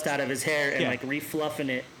the dust out of his hair and like refluffing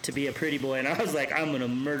it to be a pretty boy. And I was like, I'm gonna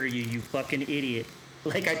murder you, you fucking idiot!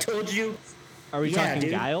 Like I told you. Are we talking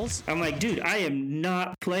dude. Giles? I'm like, dude, I am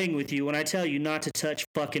not playing with you when I tell you not to touch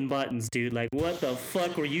fucking buttons, dude. Like, what the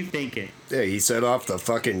fuck were you thinking? Yeah, he set off the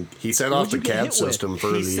CAD system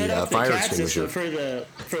for he the set off fire the CAD extinguisher system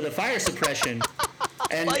for the fire suppression.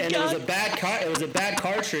 And it was a bad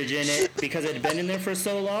cartridge in it because it had been in there for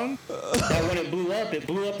so long that when it blew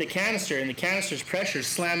up the canister, and the canister's pressure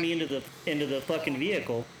slammed me into the fucking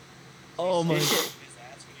vehicle. Oh my!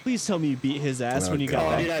 Please tell me you beat his ass when you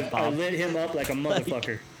got back. Dude, I lit him up like a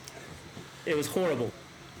motherfucker. It was horrible.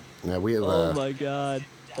 Yeah, we have. Oh my god!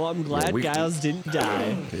 Well, I'm glad Giles didn't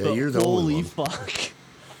die. Yeah, you're the only one.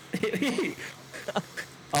 Holy fuck!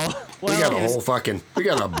 Oh, well, we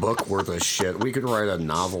got a book worth of shit. We could write a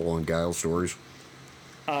novel on Giles stories.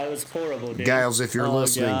 It was horrible, dude. Giles, if you're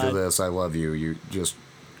listening to this, I love you. You just,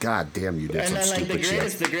 god damn, you did some stupid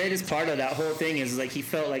shit. The greatest part of that whole thing is like he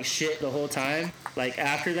felt like shit the whole time. Like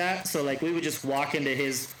after that, so like we would just walk into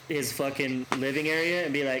his fucking living area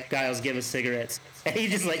and be like, Giles, give us cigarettes, and he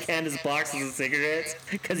just like hand us boxes of cigarettes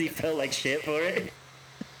because he felt like shit for it.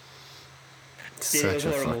 Such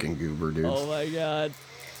a fucking goober, dude. Oh my god.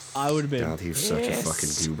 I would have been. God, he's such a fucking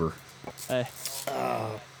goober.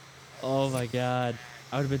 Oh my god.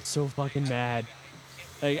 I would have been so fucking mad.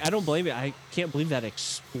 Like, I don't blame it. I can't believe that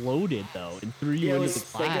exploded though and threw you into the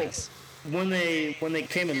glass. Like, when they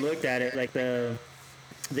came and looked at it, like the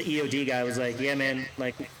EOD guy was like, yeah, man,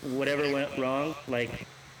 like whatever went wrong, like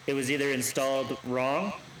it was either installed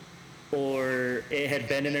wrong or it had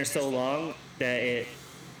been in there so long that it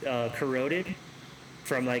corroded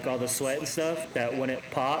from like all the sweat and stuff, that when it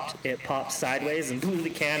popped sideways and blew the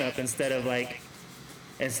can up instead of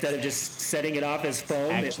just setting it off as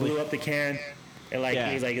foam. It blew up the can. And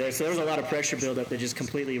he's like, so there was a lot of pressure buildup that just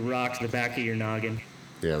completely rocked the back of your noggin.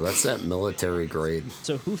 Yeah, that's that military grade.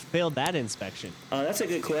 So who failed that inspection? That's a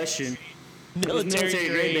good question. Military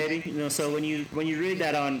grade, baby. You know, so when you read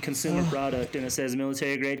that on consumer product and it says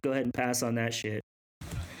military grade, go ahead and pass on that shit.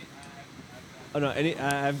 Oh no!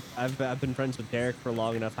 I've been friends with Derek for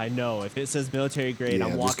long enough. I know if it says military grade,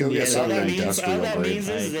 I'm walking the All that grade. means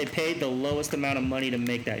is they paid the lowest amount of money to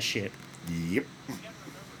make that shit. Yep.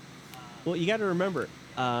 Well, you got to remember,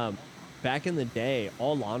 back in the day,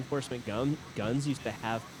 all law enforcement guns used to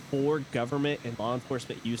have for government and law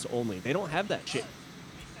enforcement use only. They don't have that shit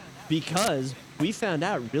because we found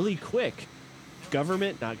out really quick.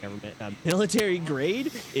 Military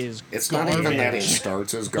grade is It's garbage. not even that it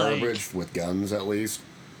starts as garbage with guns, at least.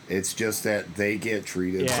 It's just that they get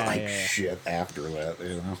treated shit after that,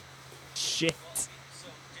 you know? Shit.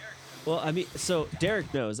 Well, I mean, so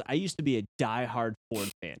Derek knows I used to be a diehard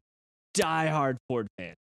Ford fan.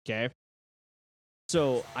 Okay?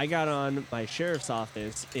 So I got on my sheriff's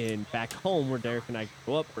office in back home where Derek and I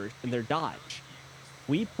grew up first, and they're Dodge.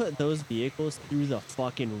 We put those vehicles through the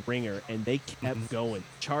fucking ringer, and they kept going.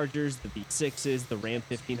 Chargers, the V6s, the Ram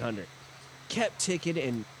 1500. Kept ticking,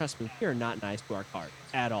 and trust me, we are not nice to our car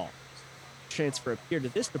at all. Transfer up here to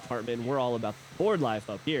this department, and we're all about the Ford life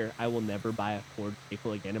up here. I will never buy a Ford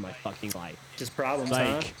vehicle again in my fucking life. Just problems,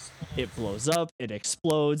 It blows up, it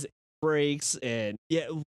explodes, it breaks, and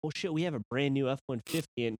well, shit, we have a brand new F-150,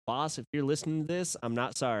 and boss, if you're listening to this, I'm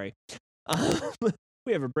not sorry.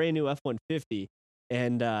 We have a brand new F-150.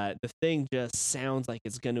 And the thing just sounds like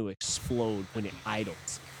it's going to explode when it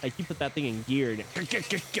idles. Like, you put that thing in gear, and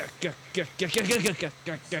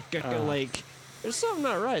like, there's something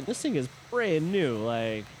not right. This thing is brand new.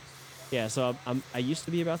 Like, yeah, so I used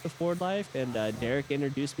to be about the Ford life, and Derek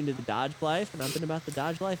introduced me to the Dodge life, and I've been about the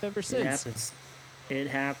Dodge life ever since. It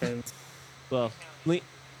happens. Well,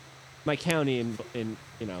 my county, and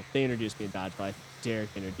they introduced me to Dodge life. Derek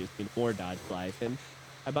introduced me to more Dodge life, and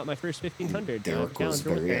I bought my first 1500. Derek was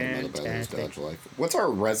very adamant about his Dodge life. What's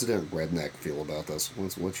our resident redneck feel about this?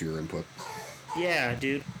 What's your input? Yeah,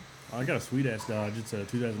 dude. I got a sweet ass Dodge. It's a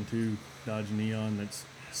 2002 Dodge Neon that's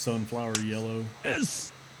sunflower yellow.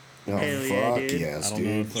 Yes. Oh, Hell fuck yeah, dude. yes,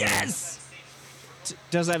 dude. Yes.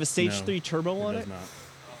 Does it have a stage 3 turbo on it?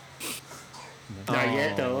 Not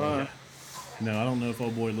yet, though, huh? No, I don't know if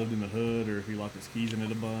old boy lived in the hood or if he locked his keys in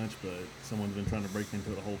it a bunch, but someone's been trying to break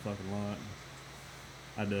into the whole fucking lot.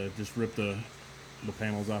 I had to just rip the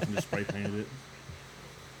panels off and just spray painted it.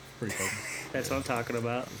 Pretty fucking. That's what I'm talking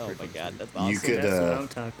about. Oh my god, that's awesome. That's what I'm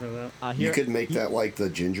talking about. You could make that like the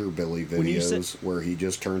Ginger Billy videos where he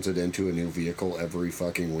just turns it into a new vehicle every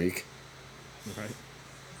fucking week. Right.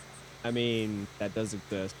 I mean, that does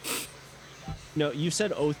exist. No, you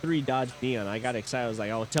said '03 Dodge Neon. I got excited. I was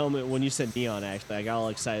like, oh, tell me when you said Neon, actually. I got all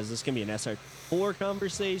excited. Is this going to be an SR4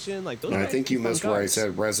 conversation? Like, those I are think you fun missed where I cars.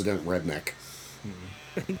 said resident redneck.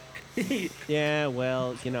 Yeah,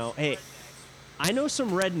 well, hey, I know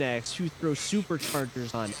some rednecks who throw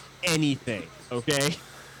superchargers on anything, okay?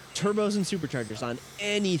 Turbos and superchargers on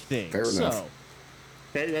anything. Fair enough. So,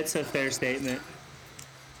 That's a fair statement.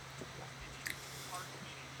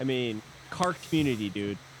 I mean, car community,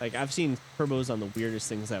 dude. Like, I've seen turbos on the weirdest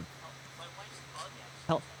things ever.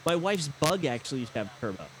 Hell, my wife's Bug actually used to have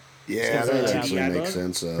turbo. Yeah, So that the actually TDI makes bug?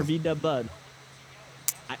 sense. Her V-dub Bud.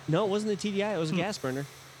 No, it wasn't a TDI. It was a gas burner.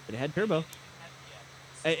 But it had turbo.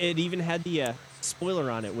 It even had the spoiler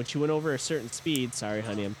on it. When she went over a certain speed, sorry,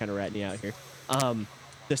 honey, I'm kind of ratting you out here.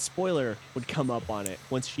 The spoiler would come up on it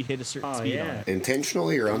once she hit a certain speed on it.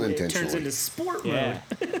 Intentionally or It turns unintentionally? into sport Yeah.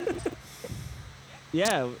 mode.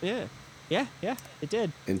 Yeah, it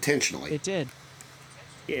did. Intentionally. It did.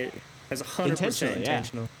 It has 100% Intentionally, yeah.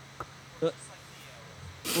 intentional.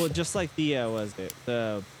 Well, just like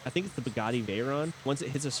I think it's the Bugatti Veyron. Once it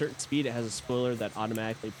hits a certain speed, it has a spoiler that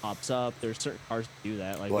automatically pops up. There's certain cars that do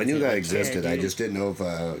that. Like, Well, I knew that existed. I dude. just didn't know if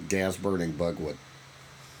a gas burning bug would.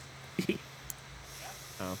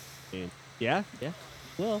 Oh, I mean, yeah.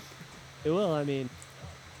 Well, it will. I mean,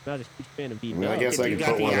 I'm not a huge fan of V. I mean, I guess If I you could got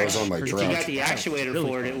put the one of those act- on my If you truck. got the actuator Really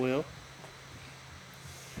for it, fun. it will.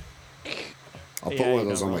 I'll put one of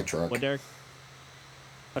those on my truck. What, Derek?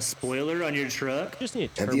 A spoiler on your truck? Just need a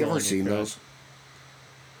turbo Have you on ever your seen truck. those?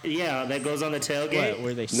 Yeah, that goes on the tailgate. What,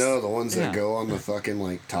 where they No, the ones that Yeah. go on the fucking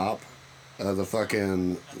like top, the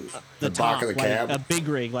fucking the back top, of the like cab. a big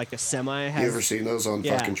rig, like a semi has. You ever seen those on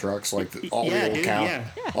Yeah. fucking trucks? Like all Yeah, the old dude, yeah.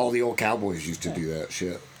 all the old cowboys used to do that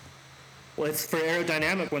shit. Well, it's for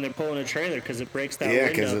aerodynamic when they're pulling a trailer because it breaks that Yeah,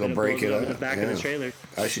 window 'cause up it'll and break blows it over up, the back of yeah. the trailer.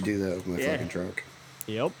 I should do that with my Yeah. fucking truck.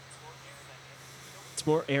 Yep. It's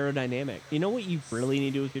more aerodynamic. You know what you really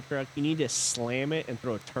need to do with your truck? You need to slam it and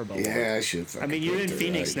throw a turbo. on it. Yeah, I should. I mean, you're fucking in do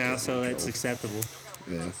Phoenix that. now, so that's acceptable.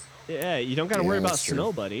 Yeah. Yeah, you don't got to worry Yeah, about that's true.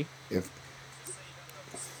 snow, buddy. If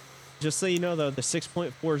Just so you know, though, the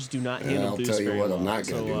 6.4s do not handle I'll boost tell you very what, well. I'm not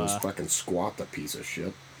gonna So, do is fucking squat the piece of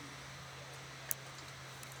shit.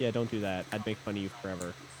 yeah, don't do that. I'd make fun of you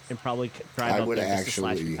forever, and probably drive I up would there just to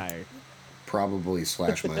slash your actually- tire. Probably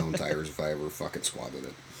slash my own tires if I ever fucking squatted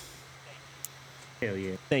it. Hell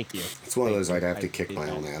yeah. Thank you. It's one of Thank those you. I'd have I to kick my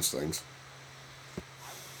appreciate own that. ass things.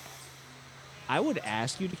 I would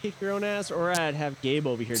ask you to kick your own ass, or I'd have Gabe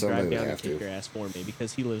over here Somebody drive would down and have kick to. your ass for me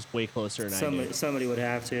because he lives way closer than I do. Somebody would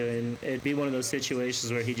have to, and it'd be one of those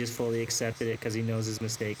situations where he just fully accepted it because he knows his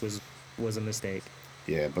mistake was a mistake.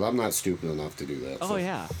 Yeah, but I'm not stupid enough to do that. Oh so.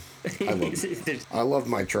 yeah. I love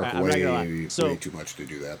my truck I'm not gonna lie. way So- too much to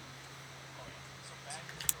do that.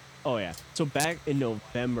 Oh yeah. So back in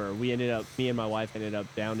November, me and my wife ended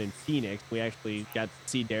up down in Phoenix. We actually got to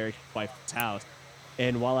see Derek's wife's house.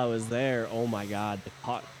 And while I was there, oh my God,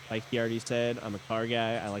 like he already said, I'm a car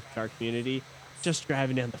guy. I like the car community. Just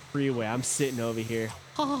driving down the freeway, I'm sitting over here.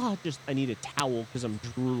 I need a towel because I'm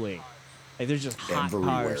drooling. Like there's just hot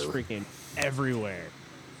cars Everywhere. freaking everywhere.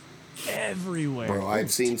 Everywhere. Bro,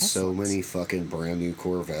 I've seen so Teslas. many fucking brand new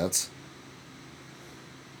Corvettes.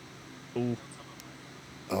 Ooh,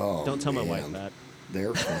 Oh, don't tell my wife man. that.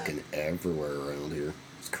 They're fucking everywhere around here.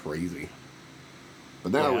 It's crazy.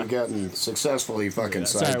 But now Yeah. we've gotten successfully fucking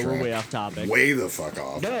Sorry, sidetracked. we're way off topic. Way the fuck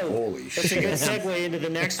off. No, Holy it's a shit. good segue into the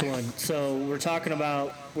next one. So we're talking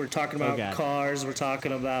about Okay. cars. We're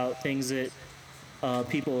talking about things that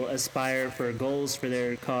people aspire for goals for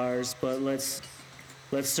their cars. But let's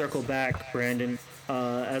circle back, Brandon.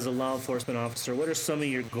 As a law enforcement officer, what are some of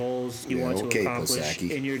your goals you Yeah, want to okay, accomplish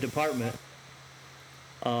Pasaki. in your department?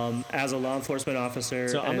 As a law enforcement officer,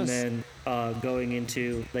 So I'm and a s- then going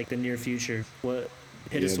into like the near future,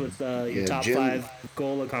 hit us Yeah, with your yeah, top Jim- 5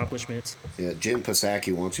 goal accomplishments. Yeah, Jim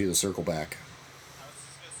Pasaki wants you to circle back.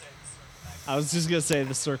 I was just gonna say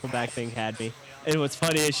the circle back thing had me. And what's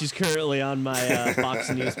funny is she's currently on my Fox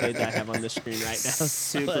News page I have on the screen right now. So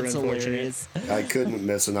Super that's unfortunate. hilarious. I couldn't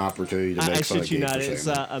miss an opportunity to I make fun shit of you Gabe not. for It's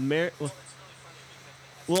saying that.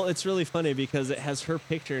 well, it's really funny because it has her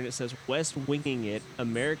picture and it says West Winging It,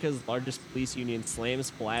 America's largest police union slams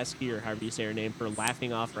Pulaski, or however you say her name, for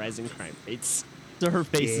laughing off rising crime rates. So her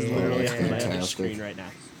face is literally Yeah. on my other Fantastic. screen right now.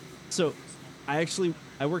 So I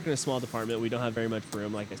work in a small department. We don't have very much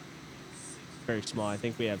room. Like very small. I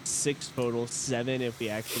think we have 6 total, 7 if we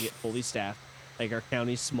actually get fully staffed. Like our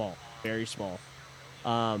county's small, very small.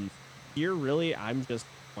 Here, really, I'm just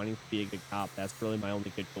wanting to be a good cop. That's really my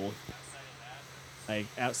only good goal. Like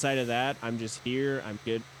outside of that, I'm just here. I'm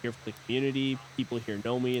good here for the community. People here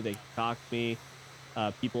know me. They talk to me.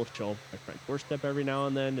 People show up at my front doorstep every now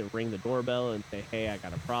and then to ring the doorbell and say, hey, I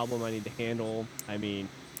got a problem I need to handle. I mean,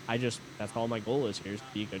 that's all my goal is here, is to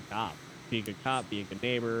be a good cop. Be a good cop, be a good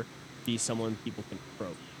neighbor, be someone people can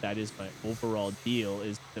approach. That is my overall deal,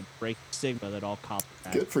 is to break the stigma that all cops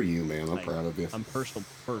have. Good for you, man. I'm Like, proud of you. I'm personal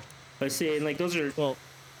first. But see, like those are. Well,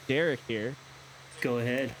 Derek here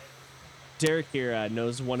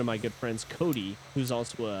knows one of my good friends, Cody, who's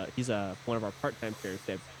also one of our part-time sheriffs.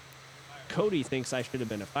 Cody thinks I should have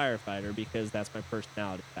been a firefighter because that's my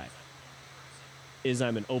personality type.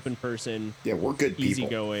 I'm an open person. Yeah, we're good people.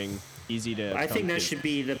 Easygoing, easy to. I think that should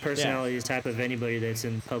be the personality type of anybody that's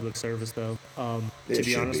in public service, though. To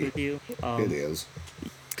be honest with you, it is.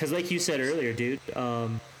 Because, like you said earlier, dude,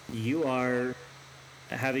 you are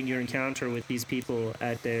having your encounter with these people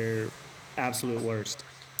at their absolute worst,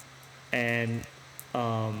 and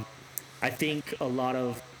I think a lot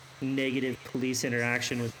of negative police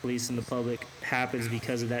interaction with police and the public happens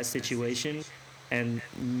because of that situation, and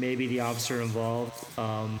maybe the officer involved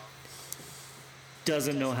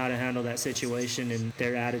doesn't know how to handle that situation, and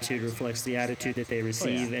their attitude reflects the attitude that they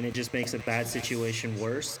receive, and it just makes a bad situation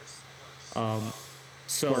worse. I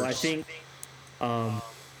think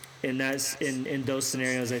in those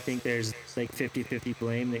scenarios, I think there's like 50-50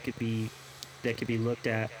 blame that could be looked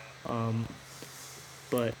at.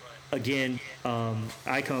 But again,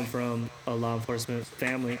 I come from a law enforcement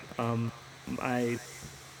family. I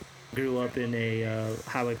grew up in a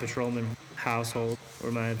highway patrolman household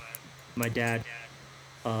where my dad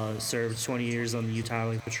served 20 years on the Utah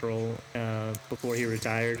Highway Patrol before he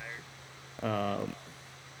retired.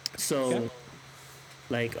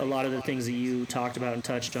 Like a lot of the things that you talked about and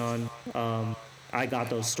touched on, I got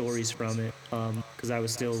those stories from it because I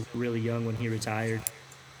was still really young when he retired.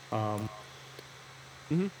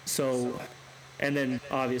 So, and then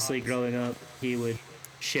obviously growing up, he would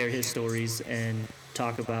share his stories and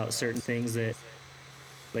talk about certain things that,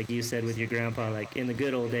 like you said with your grandpa, like in the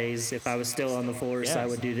good old days, if I was still on the force, I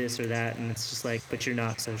would do this or that, and it's just like, but you're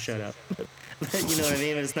not, so shut up. You know what I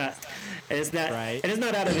mean? It's not, right. And it's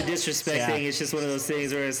not out of a disrespect thing. It's just one of those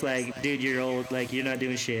things where it's like, dude, you're old, like you're not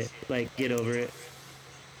doing shit, like get over it.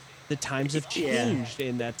 The times have changed,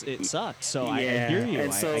 and it sucks. So I hear you.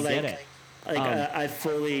 And so I get it. Like I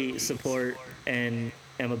fully support and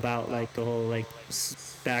am about like the whole like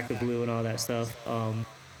back the blue and all that stuff.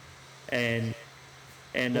 Thank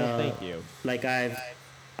you. Like I've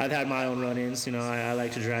had my own run-ins. You know, I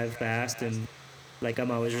like to drive fast, and like I'm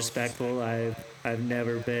always respectful. I've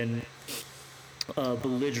never been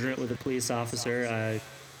belligerent with a police officer.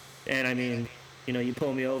 And I mean, you know, you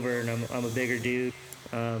pull me over and I'm a bigger dude.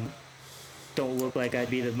 Don't look like I'd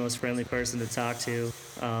be the most friendly person to talk to.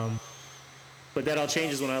 But that all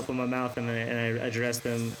changes when I open my mouth and I address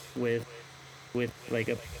them with like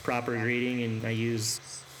a proper greeting, and I use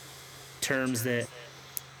terms that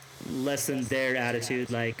lessen their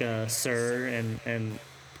attitude, like sir and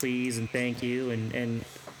please and thank you, and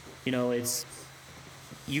you know, it's,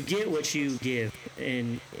 you get what you give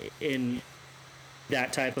in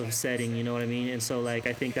that type of setting, you know what I mean? And so like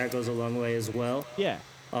I think that goes a long way as well. Yeah.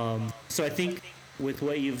 So I think with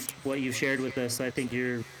what you've shared with us, I think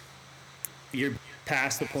you're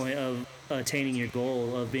past the point of attaining your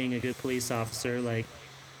goal of being a good police officer. Like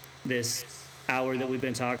this hour that we've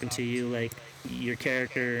been talking to you, like your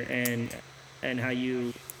character and how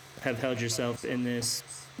you have held yourself in this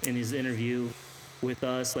interview with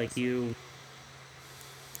us, like you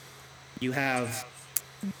have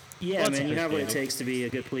you have what it takes to be a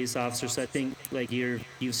good police officer. So I think like you've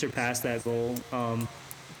surpassed that goal,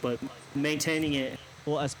 but maintaining it.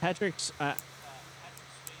 Well, as Patrick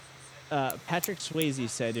Swayze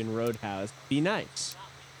said in Roadhouse, be nice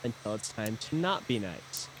until it's time to not be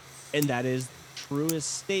nice. And that is the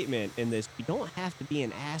truest statement in this. You don't have to be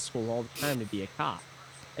an asshole all the time to be a cop.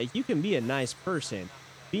 Like, you can be a nice person.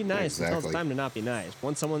 Be nice until it's time to not be nice.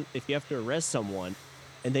 If you have to arrest someone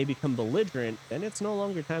and they become belligerent, then it's no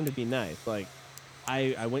longer time to be nice. Like,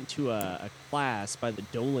 I went to a class by the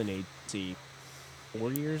Dolan Agency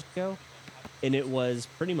 4 years ago, and it was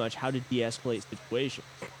pretty much how to de-escalate situations.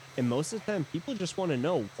 And most of the time, people just want to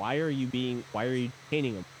know, why are you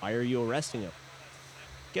detaining them? Why are you arresting them?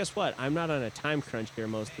 Guess what? I'm not on a time crunch here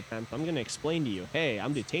most of the time, so I'm going to explain to you, hey,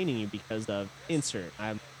 I'm detaining you because of insert.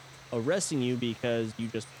 I'm arresting you because you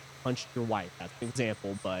just punched your wife. That's an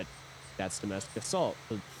example, but that's domestic assault.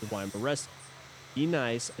 So that's why I'm arresting you. Be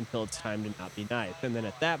nice until it's time to not be nice. And then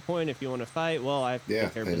at that point, if you want to fight, well, I have to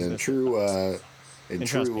take care of business. In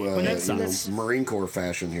true Marine Corps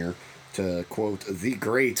fashion here, to quote the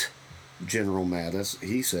great General Mattis,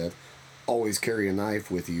 he said, always carry a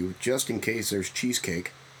knife with you just in case there's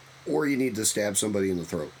cheesecake or you need to stab somebody in the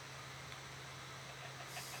throat.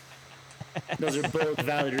 Those are both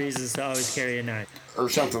valid reasons to always carry a knife. Or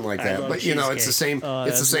something like I that. love But, it's the cheesecake. same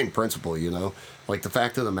it's the same principle, Like, the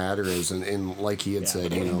fact of the matter is, and like he had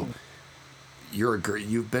said,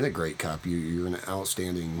 you've been a great cop. You're an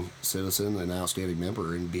outstanding citizen, an outstanding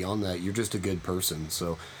member, and beyond that, you're just a good person.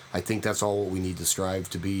 So I think that's all we need to strive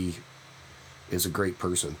to be, is a great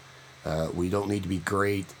person. We don't need to be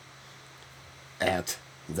great at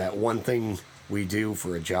that one thing we do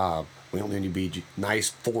for a job. We don't need to be nice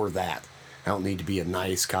for that. I don't need to be a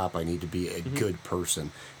nice cop. I need to be a good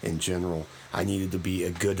person in general. I needed to be a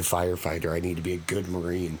good firefighter. I need to be a good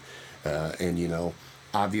Marine. And,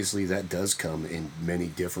 obviously that does come in many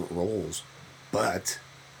different roles. But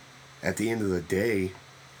at the end of the day,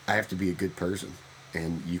 I have to be a good person.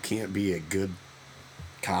 And you can't be a good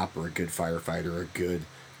cop or a good firefighter or a good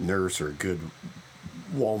nurse or a good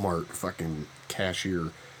Walmart fucking cashier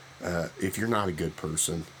if you're not a good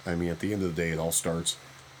person. I mean, at the end of the day, it all starts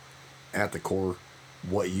at the core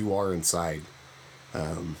what you are inside.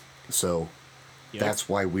 So that's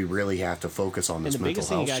why we really have to focus on this mental health shit. And the biggest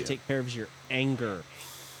thing you got to take care of is your anger.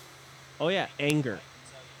 Oh yeah, anger.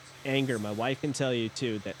 My wife can tell you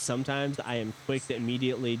too that sometimes I am quick to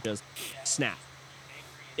immediately just snap.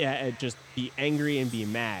 Yeah, just be angry and be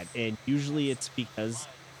mad. And usually it's because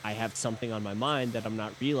I have something on my mind that I'm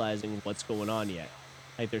not realizing what's going on yet.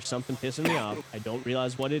 Like, there's something pissing me off. I don't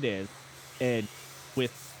realize what it is. And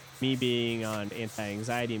with me being on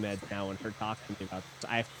anti-anxiety meds now and her talking to me about this,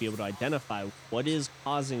 I have to be able to identify what is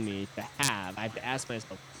causing me to have. I have to ask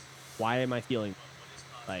myself, why am I feeling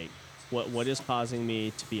like, what is causing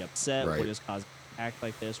me to be upset? Right. What is causing me to act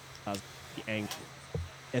like this? What is causing me to be angry?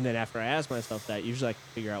 And then after I ask myself that, usually I can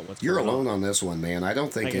figure out what's You're going alone on this one, man. I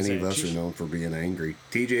don't think Like I any said, of us are known for being angry.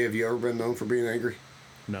 TJ, have you ever been known for being angry?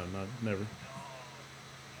 No, never.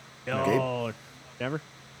 No, never.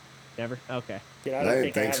 Okay. Dude, I don't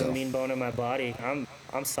think I have a mean bone in my body. I'm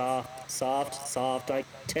soft, like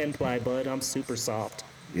 10-ply, bud. I'm super soft.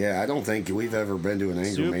 Yeah, I don't think we've ever been to an anger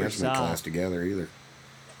Super management soft. class together either.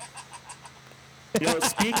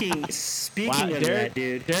 Speaking Wow, of that,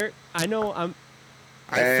 dude. Derek, I know I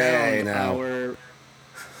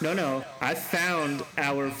found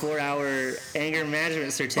our 4-hour anger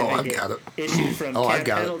management certificate got it. issued from Camp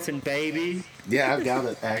Pendleton, baby. Yeah, I've got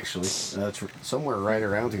it, actually. It's somewhere right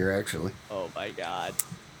around here, actually. Oh, my God.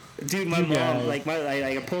 Dude, my mom,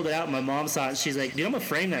 I pulled it out, and my mom saw it, and she's like, dude, I'm going to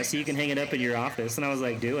frame that so you can hang it up in your office. And I was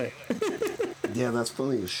like, do it. Yeah, that's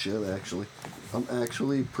funny as shit, actually. I'm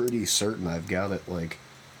actually pretty certain I've got it,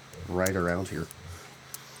 right around here.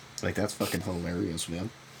 That's fucking hilarious, man.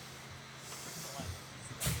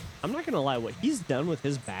 I'm not going to lie. What he's done with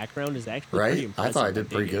his background is actually pretty Right? impressive. I thought I did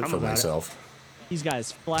pretty good for about myself. He's got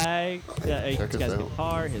his flag, he's got his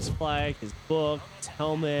guitar, his flag, his book, his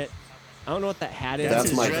helmet. I don't know what that hat is. That's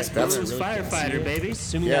his my- dress that's- blues firefighter, baby.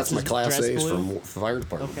 Assuming Yeah, that's it's my his Class dress A's blue. from fire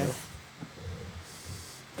department. Okay.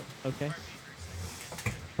 Okay.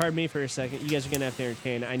 Pardon me for a second. You guys are going to have to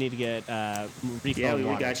entertain. I need to get refill Yeah, we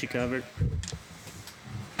water. got you covered.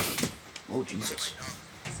 Oh, Jesus.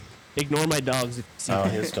 Ignore my dogs if you see Oh,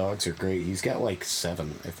 them. his dogs are great. He's got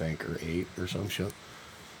 7, I think, or 8 or some shit.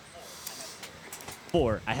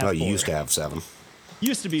 4. I have 4. Oh, you used to have 7.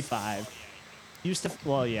 Used to be 5.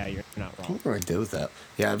 Well, yeah, you're not wrong. What do I do with that?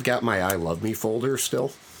 Yeah, I've got my I Love Me folder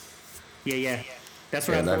still. Yeah. That's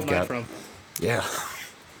where And I I've pulled mine got- from. Yeah.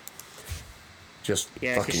 Just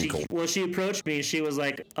Yeah, because fucking cool. she approached me and she was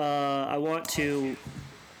like, I want to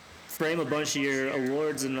frame a bunch of your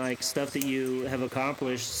awards and stuff that you have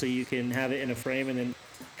accomplished so you can have it in a frame and then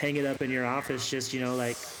hang it up in your office, just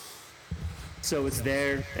so it's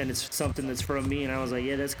there and it's something that's from me. And I was like,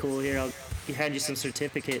 yeah, that's cool. Here, I'll hand you some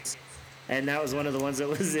certificates. And that was one of the ones that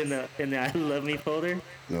was in the I Love Me folder.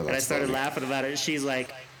 No, And I that's started funny. laughing about it. She's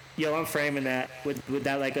like, yo, I'm framing that. Would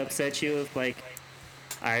that upset you if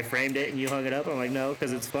I framed it and you hung it up? I'm like, no,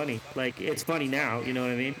 because it's funny. It's funny now, you know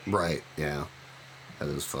what I mean? Right, yeah. That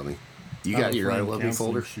is funny. You I got have a your I friend Love Me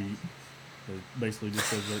counseling folder? sheet that basically just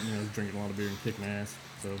says that he's drinking a lot of beer and kicking ass.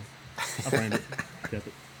 So I framed it, kept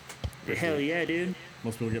it. Hell yeah, dude.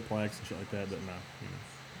 Most people get plaques and shit like that, but no.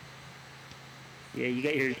 Yeah, you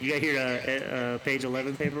got your page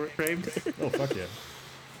 11 paper framed. Oh fuck yeah!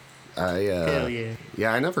 Hell yeah.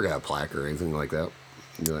 Yeah, I never got a plaque or anything like that.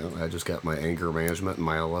 I just got my anger management and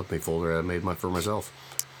my I Love Me folder I made for myself.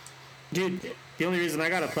 Dude, the only reason I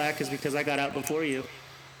got a plaque is because I got out before you.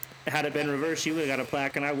 Had it been reversed, you would have got a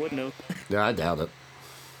plaque and I wouldn't have. Yeah, I doubt it.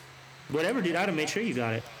 Whatever, dude, I'd have made sure you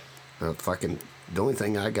got it. The only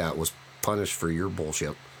thing I got was punished for your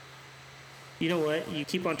bullshit. You know what? You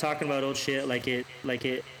keep on talking about old shit like it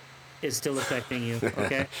is still affecting you.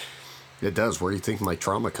 Okay, It does. Where do you think my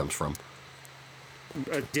trauma comes from?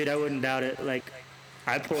 dude, I wouldn't doubt it. Like,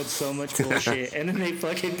 I pulled so much bullshit, and then they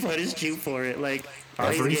fucking punished you for it. Like, oh,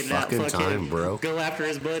 Every he's getting out. fucking Fucking time, bro. go after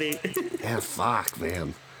his buddy. Yeah, fuck,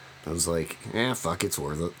 man. I was like, fuck, it's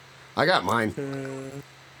worth it. I got mine.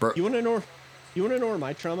 Bro, You want to know? You want to know where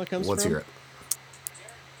my trauma comes what's from? your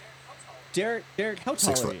Derek, how tall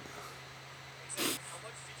 6 are foot? you?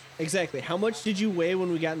 Exactly. How much did you weigh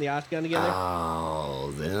when we got in the octagon together?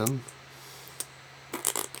 Oh, then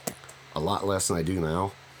a lot less than I do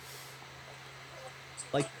now.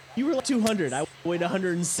 Like, you were like 200. I weighed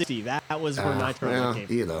 160. That was where my trauma came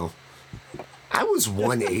from. You know, I was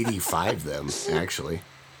 185 then, actually.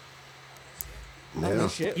 Oh, Yeah,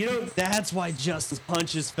 shit. You know- That's why Justin's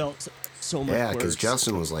punches felt so much yeah, worse. because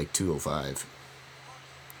Justin was like 205.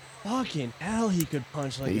 Fucking hell, he could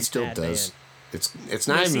punch like He a still bad does. man. It's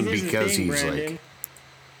not See, even here's the because thing, he's Brandon. like.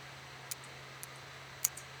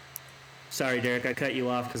 Sorry, Derek, I cut you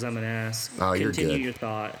off because I'm an ass. Oh, you're Continue good. your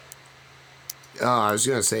thought. Oh, I was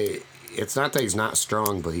gonna say it's not that he's not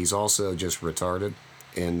strong, but he's also just retarded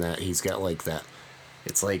in that he's got like that.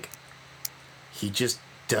 It's like he just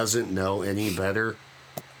doesn't know any better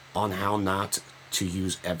on how not to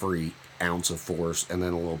use every ounce of force and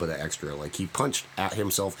then a little bit of extra. Like he punched at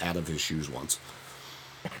himself out of his shoes once.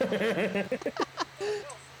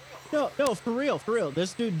 No, for real.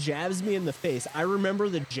 This dude jabs me in the face. I remember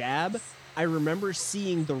the jab. I remember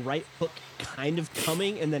seeing the right hook kind of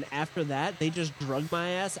coming, and then after that, they just drug my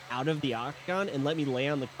ass out of the octagon and let me lay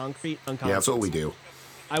on the concrete unconscious. Yeah, that's what we do.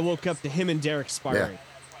 I woke up to him and Derek sparring. Yeah.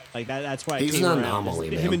 Like that's why I He's came an around. anomaly,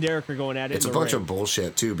 Him man. and Derek are going at it. It's a in the bunch ring. of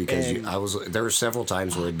bullshit too because And- there were several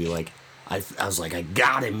times where it'd be like I was like I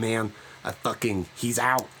got him, man. He's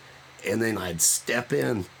out, and then I'd step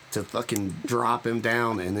in to fucking drop him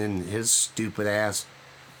down, and then his stupid ass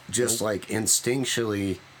just like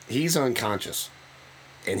instinctually he's unconscious,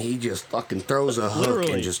 and he just fucking throws a hook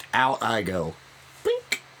Literally. and just out I go.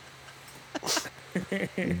 Bink.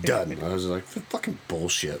 Done. I was like fucking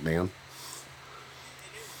bullshit, man.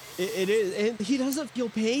 It is, and he doesn't feel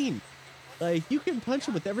pain. Like you can punch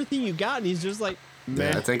him with everything you got, and he's just like, Yeah,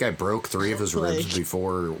 meh. I think I broke 3 of his ribs Like-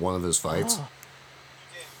 before one of his fights.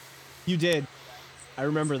 You did. I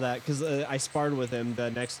remember that because I sparred with him the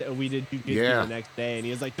next. We did jujitsu Yeah. the next day, and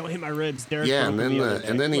he was like, "Don't hit my ribs, Derek." Yeah, broke and them then the the other day."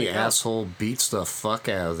 and then the Like, oh. asshole beats the fuck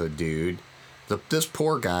out of the dude. This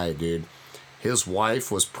poor guy, dude. His wife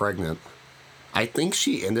was pregnant. I think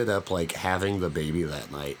she ended up like having the baby that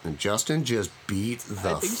night, and Justin just beat the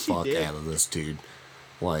think she fuck did. out of this dude.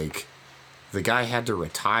 Like, the guy had to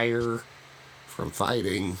retire from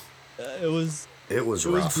fighting. It was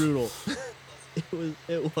rough. brutal.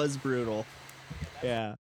 it was brutal.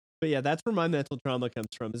 Yeah. But yeah, that's where my mental trauma comes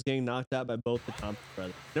from, is getting knocked out by both the Thompson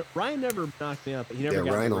brothers. No, Ryan never knocked me out, but he never Yeah, got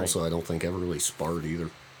in Ryan the ring. also I don't think ever really sparred either.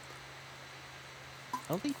 I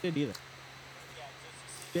don't think he did either.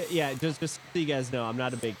 Yeah, just so you guys know, I'm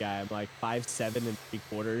not a big guy. I'm like 5'7" and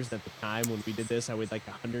 3/4. At the time when we did this, I weighed like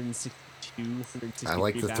 162, 163 I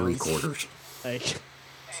like the pounds. 3/4. Like,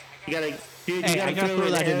 You gotta, dude. hey, You I gotta gotta throw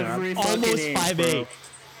in that in there. every I'm fucking almost inch, 5'8". bro.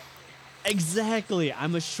 Exactly.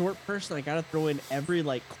 I'm a short person. I gotta throw in every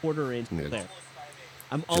like quarter inch Yeah. there.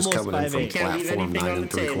 I'm Just almost coming in from 5'8". Can't leave platform anything 9 on the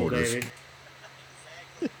and table, 3/4. baby.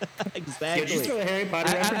 Exactly. Did you throw a Harry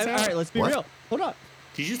Potter reference all out? right, let's be What? real. Hold on.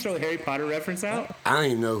 Did you just throw a Harry Potter reference out? I don't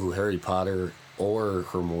even know who Harry Potter or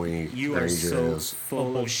Hermione You Granger are so is.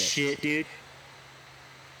 full Oh, of shit, dude.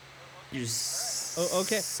 You're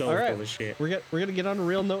Okay. so all right. full of shit. We're gonna get on a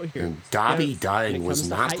real note here. And Dobby When dying it was comes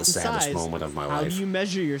to not height the and saddest size, moment of my How life. do you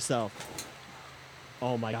measure yourself?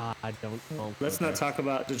 Oh my God! Don't. Let's not talk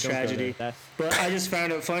about the Don't go tragedy. there. But I just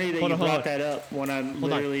found it funny that Hold you on, hold brought on. that up when I'm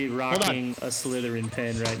Hold on. literally Hold on. rocking a Slytherin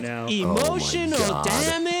pen right now. Emotional God.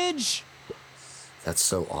 damage. That's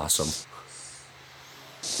so awesome.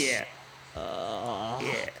 Yeah. God,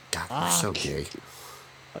 we're so gay.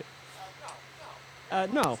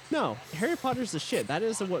 No. Harry Potter's the shit. That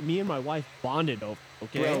is what me and my wife bonded over.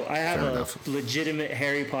 Okay. Bro, I have Fair a enough. legitimate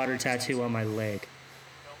Harry Potter tattoo on my leg.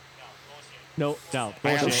 No. I have Oh,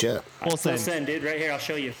 Bullshit. shit. Full Full send. send, dude. Right here, I'll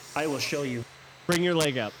show you. I will show you. Bring your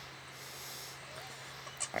leg up.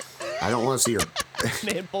 I don't want to see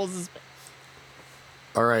her. Man pulls his.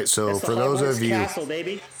 All right, so That's the for those Hogwarts of you, Castle,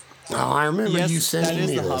 baby. oh, I remember Yes, you that sending is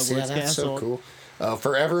me the this. Yeah, Hogwarts that's so Castle. cool.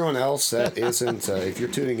 For everyone else that isn't, if you're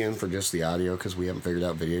tuning in for just the audio because we haven't figured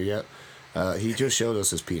out video yet, he just showed us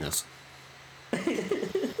his penis.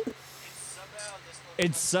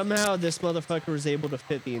 And somehow this motherfucker was able to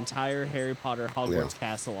fit the entire Harry Potter Hogwarts Yeah.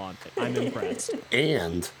 castle on it. I'm impressed.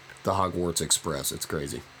 And the Hogwarts Express. It's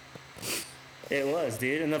crazy. It was,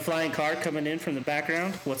 dude. And the flying car coming in from the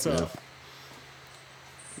background. What's up?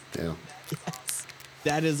 Yeah.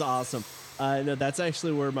 That is awesome. No, that's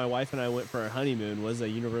actually where my wife and I went for our honeymoon, was at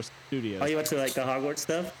Universal Studios. Oh, you went to like the Hogwarts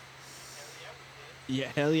stuff? Yeah,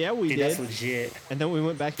 hell yeah, we Dude, did. that's legit. And then we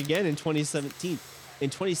went back again in 2017. In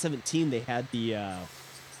 2017, they had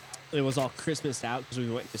it was all Christmas out because we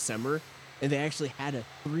went in December, and they actually had a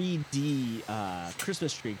 3D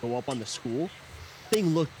Christmas tree go up on the school.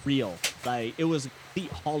 Thing looked real. Like, it was a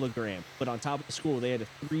complete hologram, but on top of the school, they had a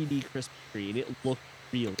 3D Christmas tree, and it looked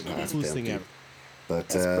real. It was the coolest thing ever. But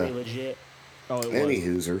That's pretty legit. Oh, it any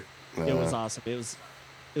was. hooser. It was awesome. It was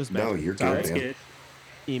No, magic. you're Oh, good, that's man. good.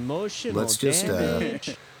 Emotional Let's just,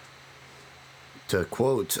 damage. To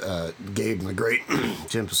quote Gabe and the great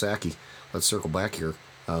Jim Psaki, let's circle back here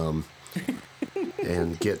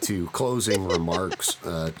and get to closing remarks.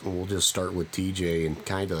 We'll just start with TJ and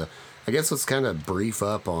let's kind of brief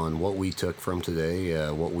up on what we took from today,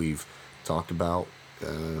 what we've talked about,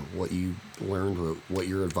 what you learned, what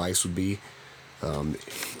your advice would be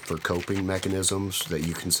for coping mechanisms that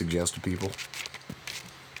you can suggest to people.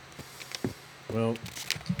 Well,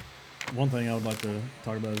 one thing I would like to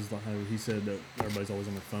talk about is how he said that everybody's always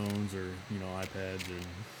on their phones or, iPads and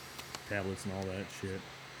tablets and all that shit.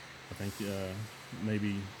 I think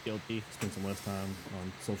maybe Guilty. spend some less time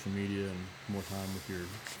on social media and more time with your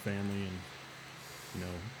family and,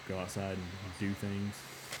 go outside and do things.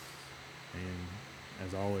 And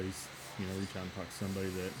as always, reach out and talk to somebody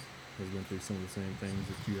that has been through some of the same things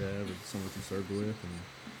that you have or someone that you served with and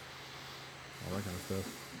all that kind of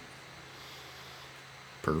stuff.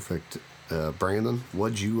 Perfect. Brandon,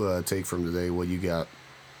 what'd you take from today? What you got?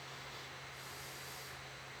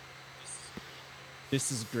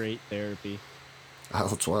 This is great therapy.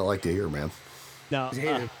 That's what I like to hear, man. No,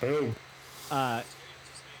 Yeah, boom.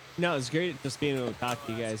 no, it's great just being able to talk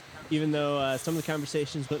to you guys. Even though some of the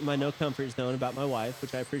conversations went in my no comfort zone about my wife,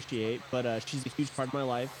 which I appreciate, but she's a huge part of my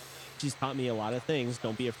life. She's taught me a lot of things.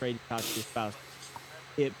 Don't be afraid to talk to your spouse.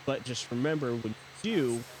 But just remember, when you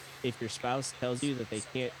do, if your spouse tells you that they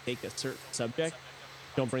can't take a certain subject,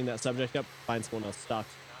 don't bring that subject up. Find someone else to talk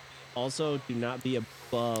to. Also, do not be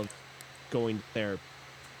above going to therapy.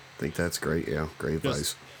 I think that's great. Yeah, great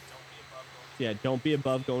advice. Yeah, don't be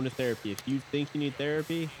above going to therapy. If you think you need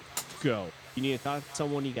therapy, go. You need to talk to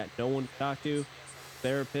someone, you got no one to talk to.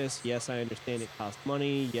 Therapist, yes, I understand it costs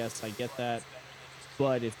money. Yes, I get that.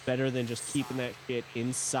 But it's better than just keeping that shit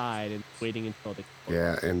inside and waiting until the...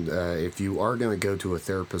 Yeah, and if you are going to go to a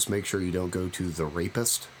therapist, make sure you don't go to the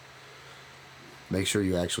rapist. Make sure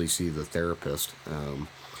you actually see the therapist.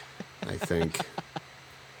 I think...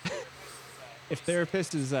 If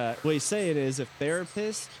therapist is, what you say it is, if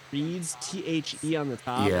therapist reads THE on the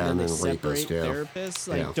top, Yeah, and and then then they rapist, separate yeah.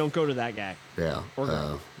 therapists, Yeah. don't go to that guy. Yeah. Or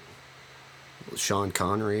girl. Sean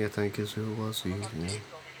Connery, I think, is who it was. Yeah.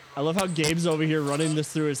 I love how Gabe's over here running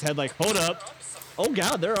this through his head like, hold up. Oh,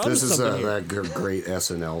 God, they're on This is something here. that great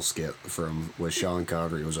SNL skit with Sean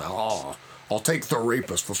Connery. It was, I'll take the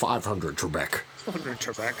rapist for 500, Trebek. 100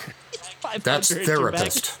 Trebek. 500 That's Trebek.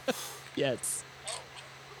 therapist. Yes.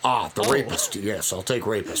 The rapist. Yes, I'll take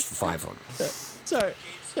rapist for 500. Sorry.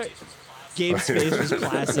 Gabe's face was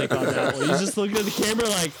classic on that one. He's just looking at the camera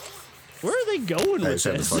like, where are they going with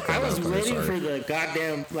this? I was waiting for the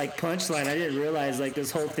goddamn punchline. I didn't realize this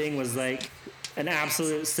whole thing was an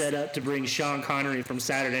absolute setup to bring Sean Connery from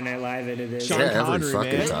Saturday Night Live into this. Sean every Connery,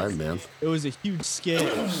 fucking man. time, man. It was a huge skit.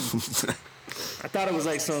 I thought it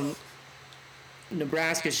was some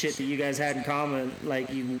Nebraska shit that you guys had in common.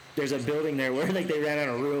 There's a building there where they ran out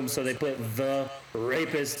of room, so they put the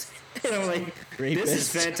rapist. And I'm like, this is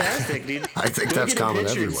fantastic, dude. I think Go that's get a common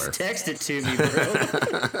picture and everywhere. Text it to me,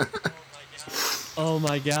 bro. Oh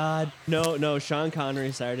my God. No, Sean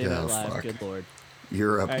Connery, Saturday Night Live. Fuck. Good Lord.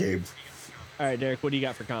 You're up, All right. Gabe. All right, Derek, what do you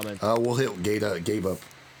got for comments? We'll hit Gabe up.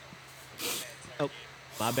 Oh,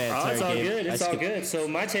 my bad. Oh, Sorry, it's all Gabe. good. It's I all skipped- good. So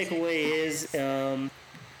my takeaway is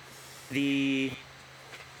the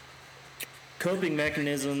coping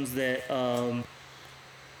mechanisms that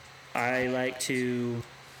I like to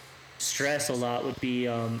stress a lot would be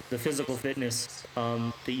the physical fitness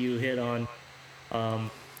that you hit on.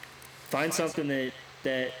 Find something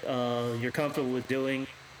that you're comfortable with doing.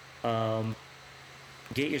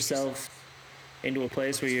 Get yourself into a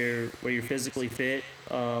place where you're physically fit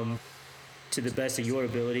to the best of your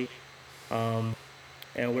ability, and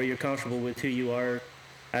where you're comfortable with who you are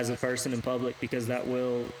as a person in public, because that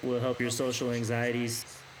will help your social anxieties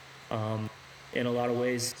in a lot of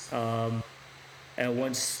ways. And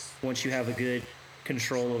once you have a good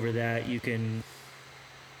control over that, you can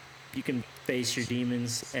face your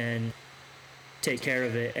demons and take care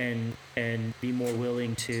of it and be more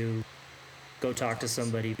willing to go talk to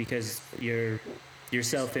somebody, because your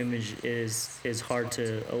self-image is hard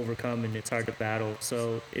to overcome and it's hard to battle.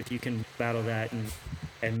 So if you can battle that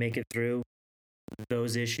and make it through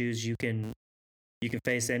those issues, you can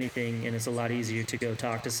face anything, and it's a lot easier to go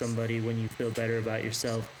talk to somebody when you feel better about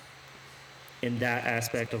yourself in that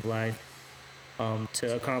aspect of life,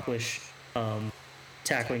 to accomplish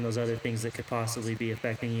tackling those other things that could possibly be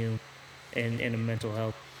affecting you in a mental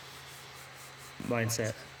health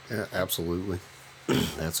mindset. Yeah, absolutely.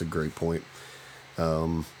 That's a great point.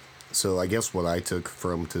 So I guess what I took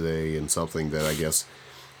from today, and something that I guess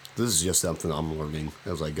this is just something I'm learning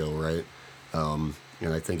as I go, right?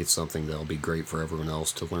 And I think it's something that'll be great for everyone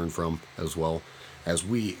else to learn from as well. As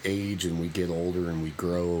we age and we get older and we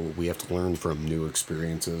grow, we have to learn from new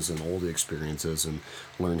experiences and old experiences and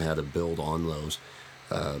learn how to build on those.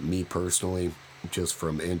 Me personally, just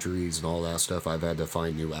from injuries and all that stuff, I've had to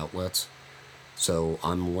find new outlets. So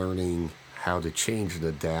I'm learning how to change and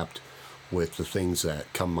adapt with the things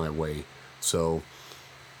that come my way. So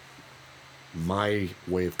my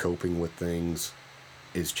way of coping with things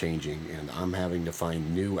is changing, and I'm having to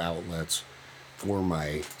find new outlets for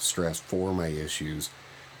my stress, for my issues.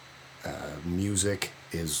 Music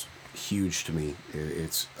is huge to me.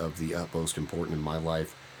 It's of the utmost importance in my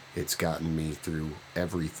life. It's gotten me through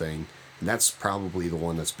everything, and that's probably the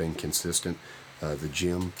one that's been consistent. The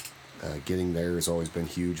gym, getting there has always been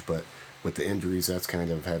huge, but with the injuries, that's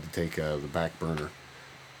kind of had to take the back burner.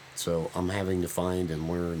 So I'm having to find and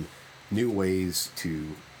learn new ways to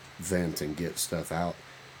vent and get stuff out.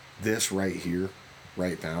 This right here,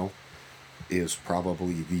 right now, is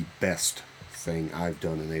probably the best thing I've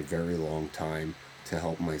done in a very long time to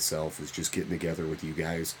help myself, is just getting together with you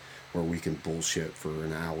guys where we can bullshit for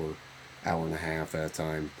an hour and a half at a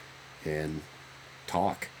time and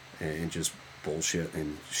talk and just bullshit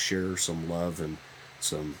and share some love and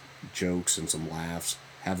some jokes and some laughs,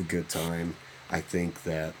 have a good time. I think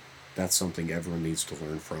that that's something everyone needs to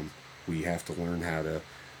learn from. We have to learn how to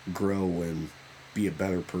grow and be a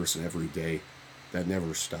better person every day. That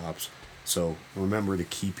never stops. So remember to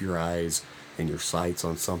keep your eyes and your sights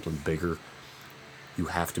on something bigger. You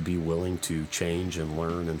have to be willing to change and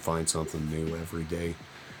learn and find something new every day.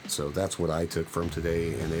 So that's what I took from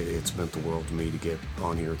today, and it's meant the world to me to get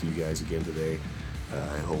on here with you guys again today.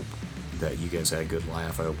 I hope that you guys had a good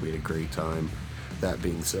laugh. I hope we had a great time. That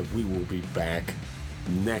being said, we will be back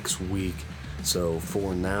next week. So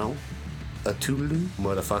for now, a toodaloo,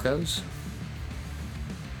 motherfuckers.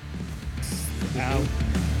 Out.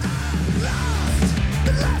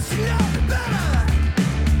 The less you know, the better.